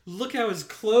mean, look how his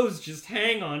clothes just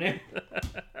hang on him.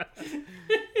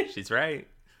 She's right.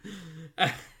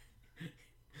 But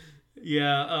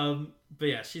yeah,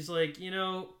 she's like,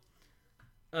 you'll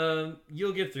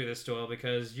get through this, Doyle,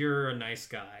 because you're a nice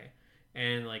guy.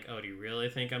 And like, oh, do you really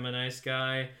think I'm a nice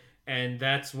guy? And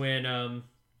that's when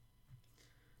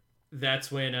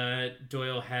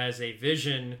Doyle has a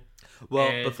vision. Well,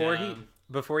 and,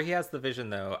 before he has the vision,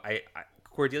 though,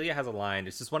 Cordelia has a line.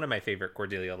 It's just one of my favorite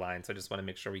Cordelia lines, so I just want to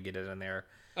make sure we get it in there.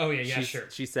 Oh, yeah, sure.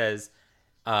 She says,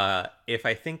 if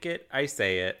I think it, I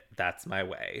say it. That's my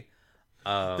way.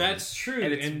 That's true,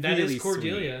 and that really is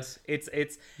Cordelia. Sweet.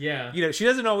 It's she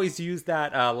doesn't always use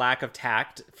that lack of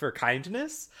tact for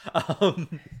kindness,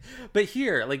 but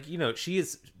here, like, she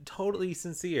is totally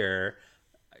sincere.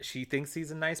 She thinks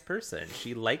he's a nice person.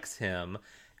 She likes him,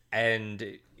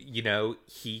 and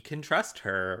he can trust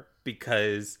her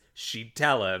because she'd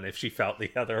tell him if she felt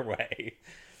the other way.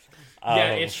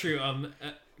 Yeah, it's true.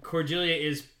 Cordelia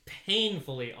is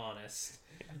painfully honest.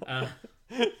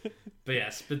 But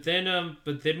yes, but then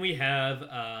we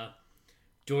have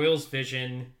Doyle's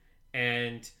vision,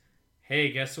 and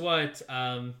hey, guess what?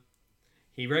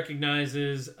 He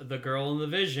recognizes the girl in the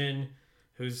vision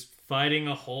who's fighting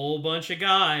a whole bunch of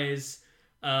guys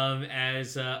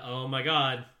as oh my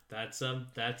god, that's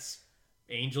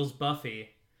Angel's Buffy.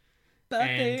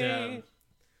 And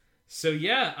so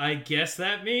yeah, I guess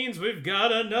that means we've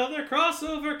got another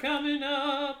crossover coming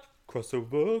up.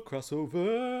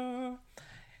 Crossover.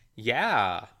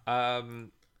 Yeah.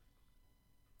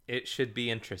 It should be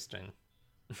interesting.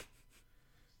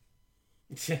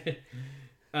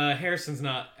 Harrison's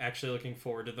not actually looking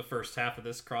forward to the first half of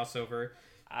this crossover.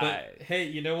 But hey,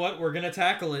 you know what? We're gonna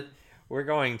tackle it. We're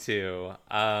going to.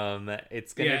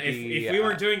 It's gonna be. If we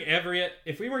weren't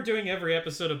doing every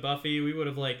episode of Buffy, we would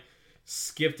have like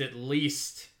skipped at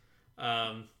least.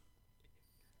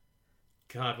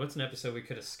 God, what's an episode we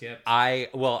could have skipped?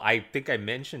 I think I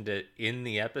mentioned it in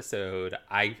the episode.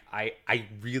 I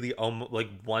really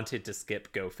wanted to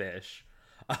skip Go Fish.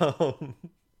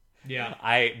 Yeah.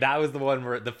 That was the one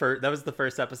where that was the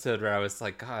first episode where I was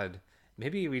like, God,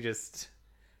 maybe we just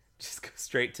go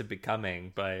straight to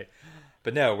Becoming, but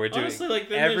no, we're doing honestly,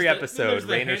 like, every episode,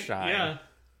 rain or shine. Yeah.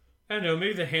 I don't know,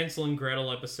 maybe the Hansel and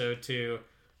Gretel episode too.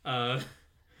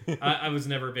 I was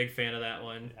never a big fan of that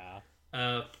one.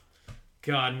 Yeah.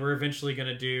 God, we're eventually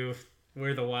gonna do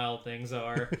Where the Wild Things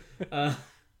Are.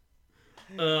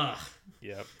 Ugh.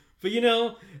 Yep. But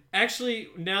actually,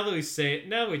 now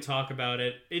that we talk about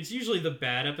it, it's usually the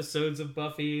bad episodes of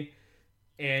Buffy,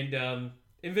 and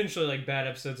eventually like bad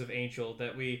episodes of Angel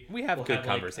that we have good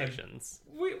conversations.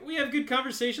 We have good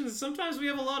conversations. And sometimes we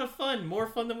have a lot of fun, more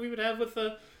fun than we would have with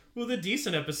a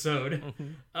decent episode.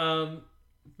 But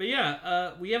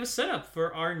yeah, we have a setup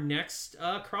for our next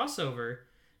crossover,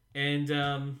 and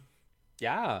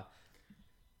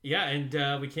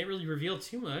we can't really reveal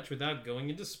too much without going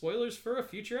into spoilers for a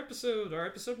future episode, our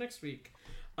episode next week.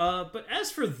 But as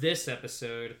for this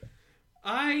episode,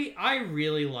 I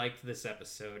really liked this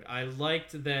episode. I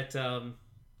liked that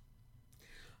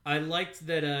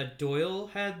Doyle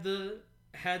had the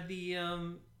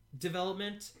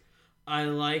development. I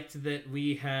liked that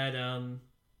we had. I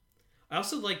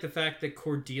also liked the fact that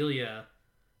Cordelia.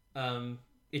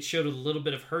 It showed a little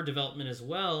bit of her development as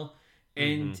well,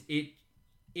 and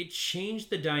it changed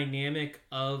the dynamic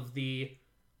of the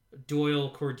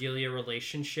Doyle-Cordelia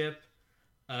relationship.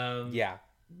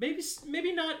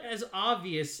 Maybe not as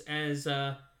obvious as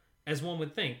one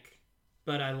would think,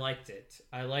 but I liked it.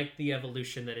 I liked the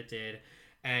evolution that it did.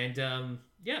 And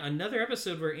another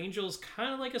episode where Angel's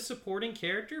kind of like a supporting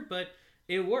character, but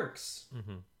it works.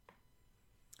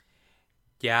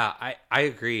 Yeah, I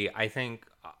agree. I think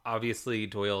obviously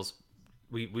Doyle's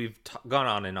we've gone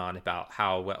on and on about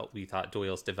how well we thought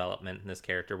Doyle's development in this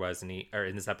character was, in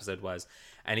this episode was,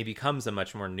 and he becomes a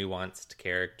much more nuanced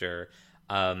character.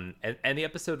 And the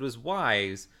episode was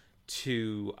wise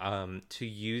to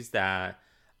use that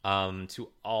to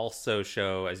also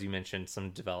show, as you mentioned,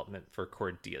 some development for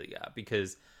Cordelia,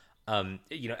 because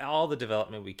all the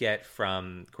development we get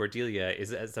from Cordelia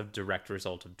is as a direct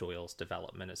result of Doyle's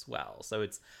development as well. So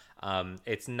it's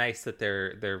nice that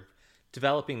they're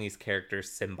developing these characters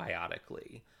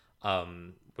symbiotically,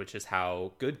 which is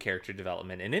how good character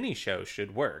development in any show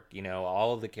should work.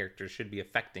 All of the characters should be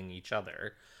affecting each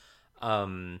other.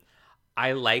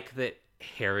 I like that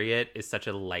Harriet is such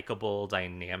a likable,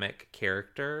 dynamic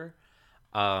character,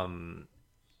 and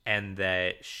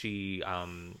that she,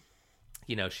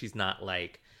 she's not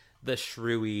like the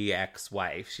shrewy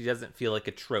ex-wife. She doesn't feel like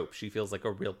a trope. She feels like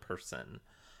a real person.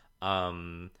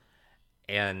 And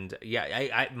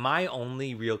yeah, my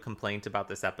only real complaint about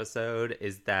this episode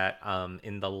is that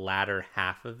in the latter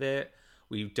half of it,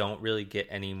 we don't really get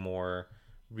any more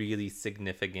really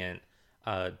significant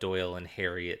Doyle and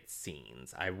Harriet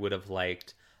scenes. I would have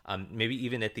liked maybe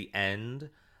even at the end,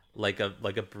 like a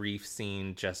brief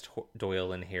scene, just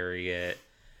Doyle and Harriet,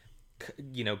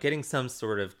 getting some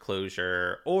sort of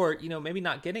closure, or maybe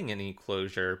not getting any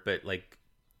closure, but like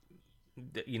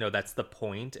that's the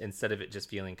point, instead of it just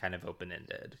feeling kind of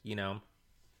open-ended.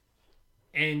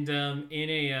 And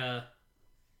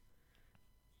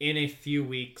in a few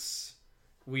weeks,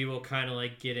 we will kind of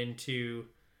like get into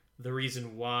the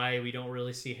reason why we don't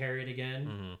really see Harriet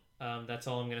again. That's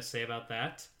all I'm going to say about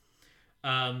that.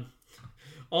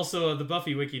 Also, the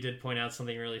Buffy Wiki did point out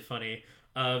something really funny.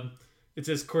 It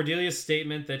says Cordelia's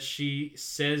statement that she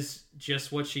says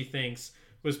just what she thinks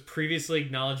was previously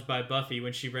acknowledged by Buffy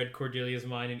when she read Cordelia's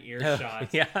mind in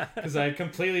earshot. Yeah. Because I had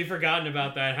completely forgotten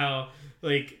about that, how,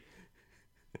 like,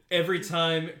 every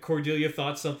time Cordelia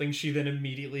thought something, she then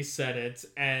immediately said it,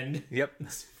 and yep,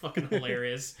 it's fucking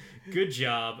hilarious. Good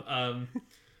job. So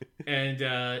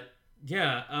I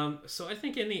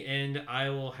think in the end, I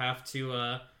will have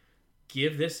to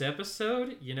give this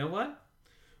episode, you know what?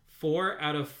 4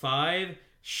 out of 5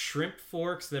 shrimp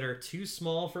forks that are too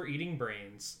small for eating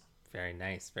brains. Very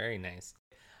nice, very nice.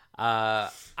 I'm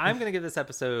going to give this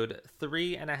episode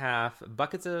 3.5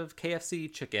 buckets of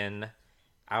KFC chicken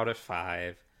out of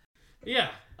 5.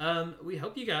 Yeah, we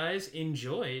hope you guys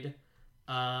enjoyed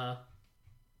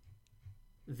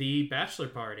the bachelor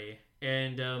party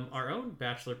and our own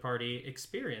bachelor party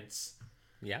experience.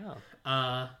 Yeah.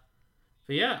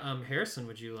 Harrison,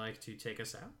 would you like to take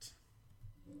us out?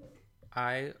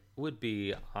 I would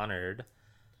be honored.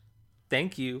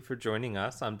 Thank you for joining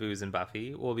us on Booze and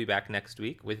Buffy. We'll be back next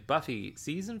week with Buffy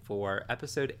Season 4,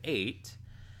 Episode 8,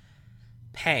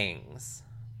 Pangs.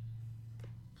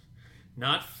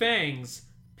 Not fangs,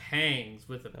 pangs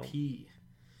with a P.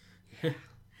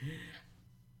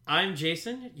 I'm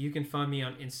Jason. You can find me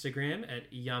on Instagram at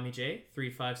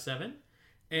YamiJ357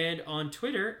 and on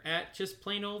Twitter at just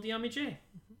plain old YamiJ.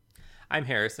 I'm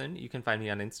Harrison. You can find me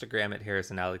on Instagram at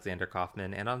Harrison Alexander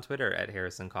Kaufman and on Twitter at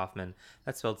Harrison Kaufman.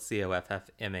 That's spelled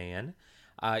Coffman.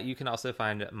 You can also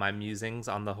find my musings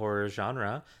on the horror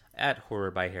genre at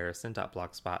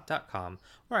horrorbyharrison.blogspot.com,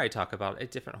 where I talk about a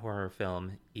different horror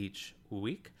film each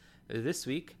week. This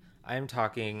week, I'm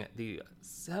talking the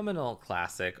seminal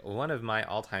classic, one of my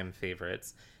all-time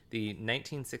favorites, the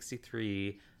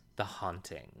 1963 The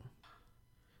Haunting.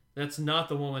 That's not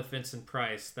the one with Vincent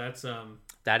Price. That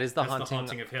is The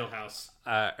Haunting of Hill House.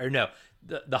 The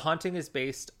Haunting is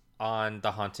based on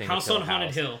The Haunting House of Hill on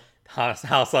Haunted Hill.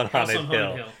 House on Haunted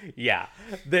Hill. Yeah,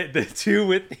 the two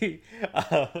with the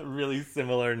really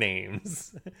similar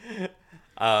names.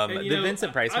 The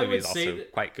Vincent Price movie is also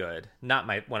quite good. Not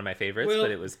one of my favorites,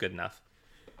 but it was good enough.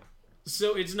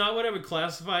 So it's not what I would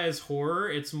classify as horror.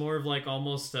 It's more of like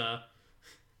almost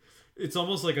it's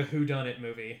almost like a whodunit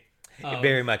movie. It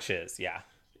very much is, yeah.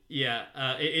 Yeah,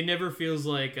 it never feels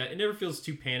like it never feels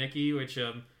too panicky, which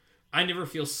I never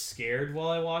feel scared while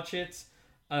I watch it,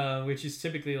 which is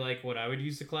typically like what I would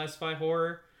use to classify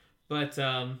horror. But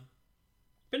no,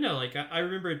 like I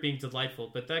remember it being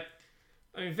delightful. But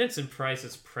Vincent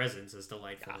Price's presence is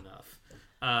delightful enough.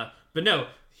 But no,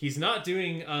 he's not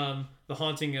doing The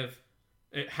Haunting of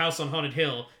House on Haunted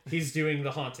Hill. He's doing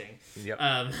The Haunting. Yep.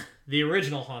 The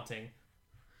original Haunting.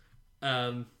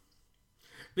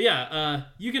 But yeah,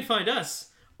 you can find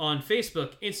us on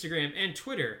Facebook, Instagram, and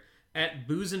Twitter at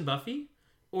Booze and Buffy,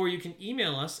 or you can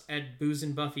email us at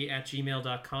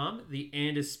boozeandbuffy@gmail.com. The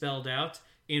 "and" is spelled out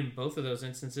in both of those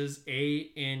instances,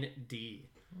 A-N-D.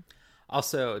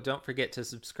 Also, don't forget to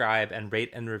subscribe and rate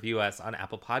and review us on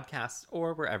Apple Podcasts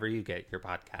or wherever you get your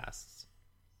podcasts.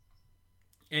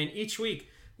 And each week,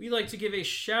 we like to give a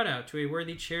shout out to a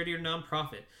worthy charity or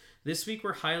nonprofit. This week,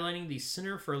 we're highlighting the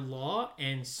Center for Law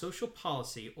and Social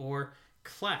Policy, or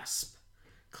CLASP.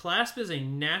 CLASP is a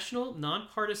national,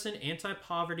 nonpartisan,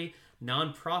 anti-poverty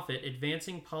nonprofit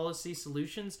advancing policy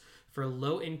solutions for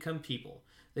low-income people.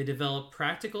 They develop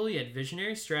practical yet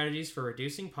visionary strategies for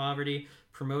reducing poverty,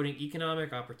 promoting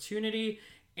economic opportunity,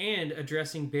 and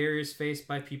addressing barriers faced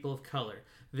by people of color.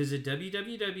 Visit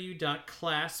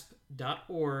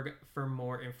www.clasp.org for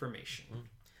more information.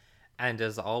 And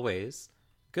as always,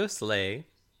 go slay.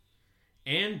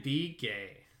 And be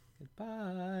gay.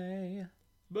 Goodbye.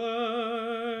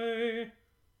 Bye.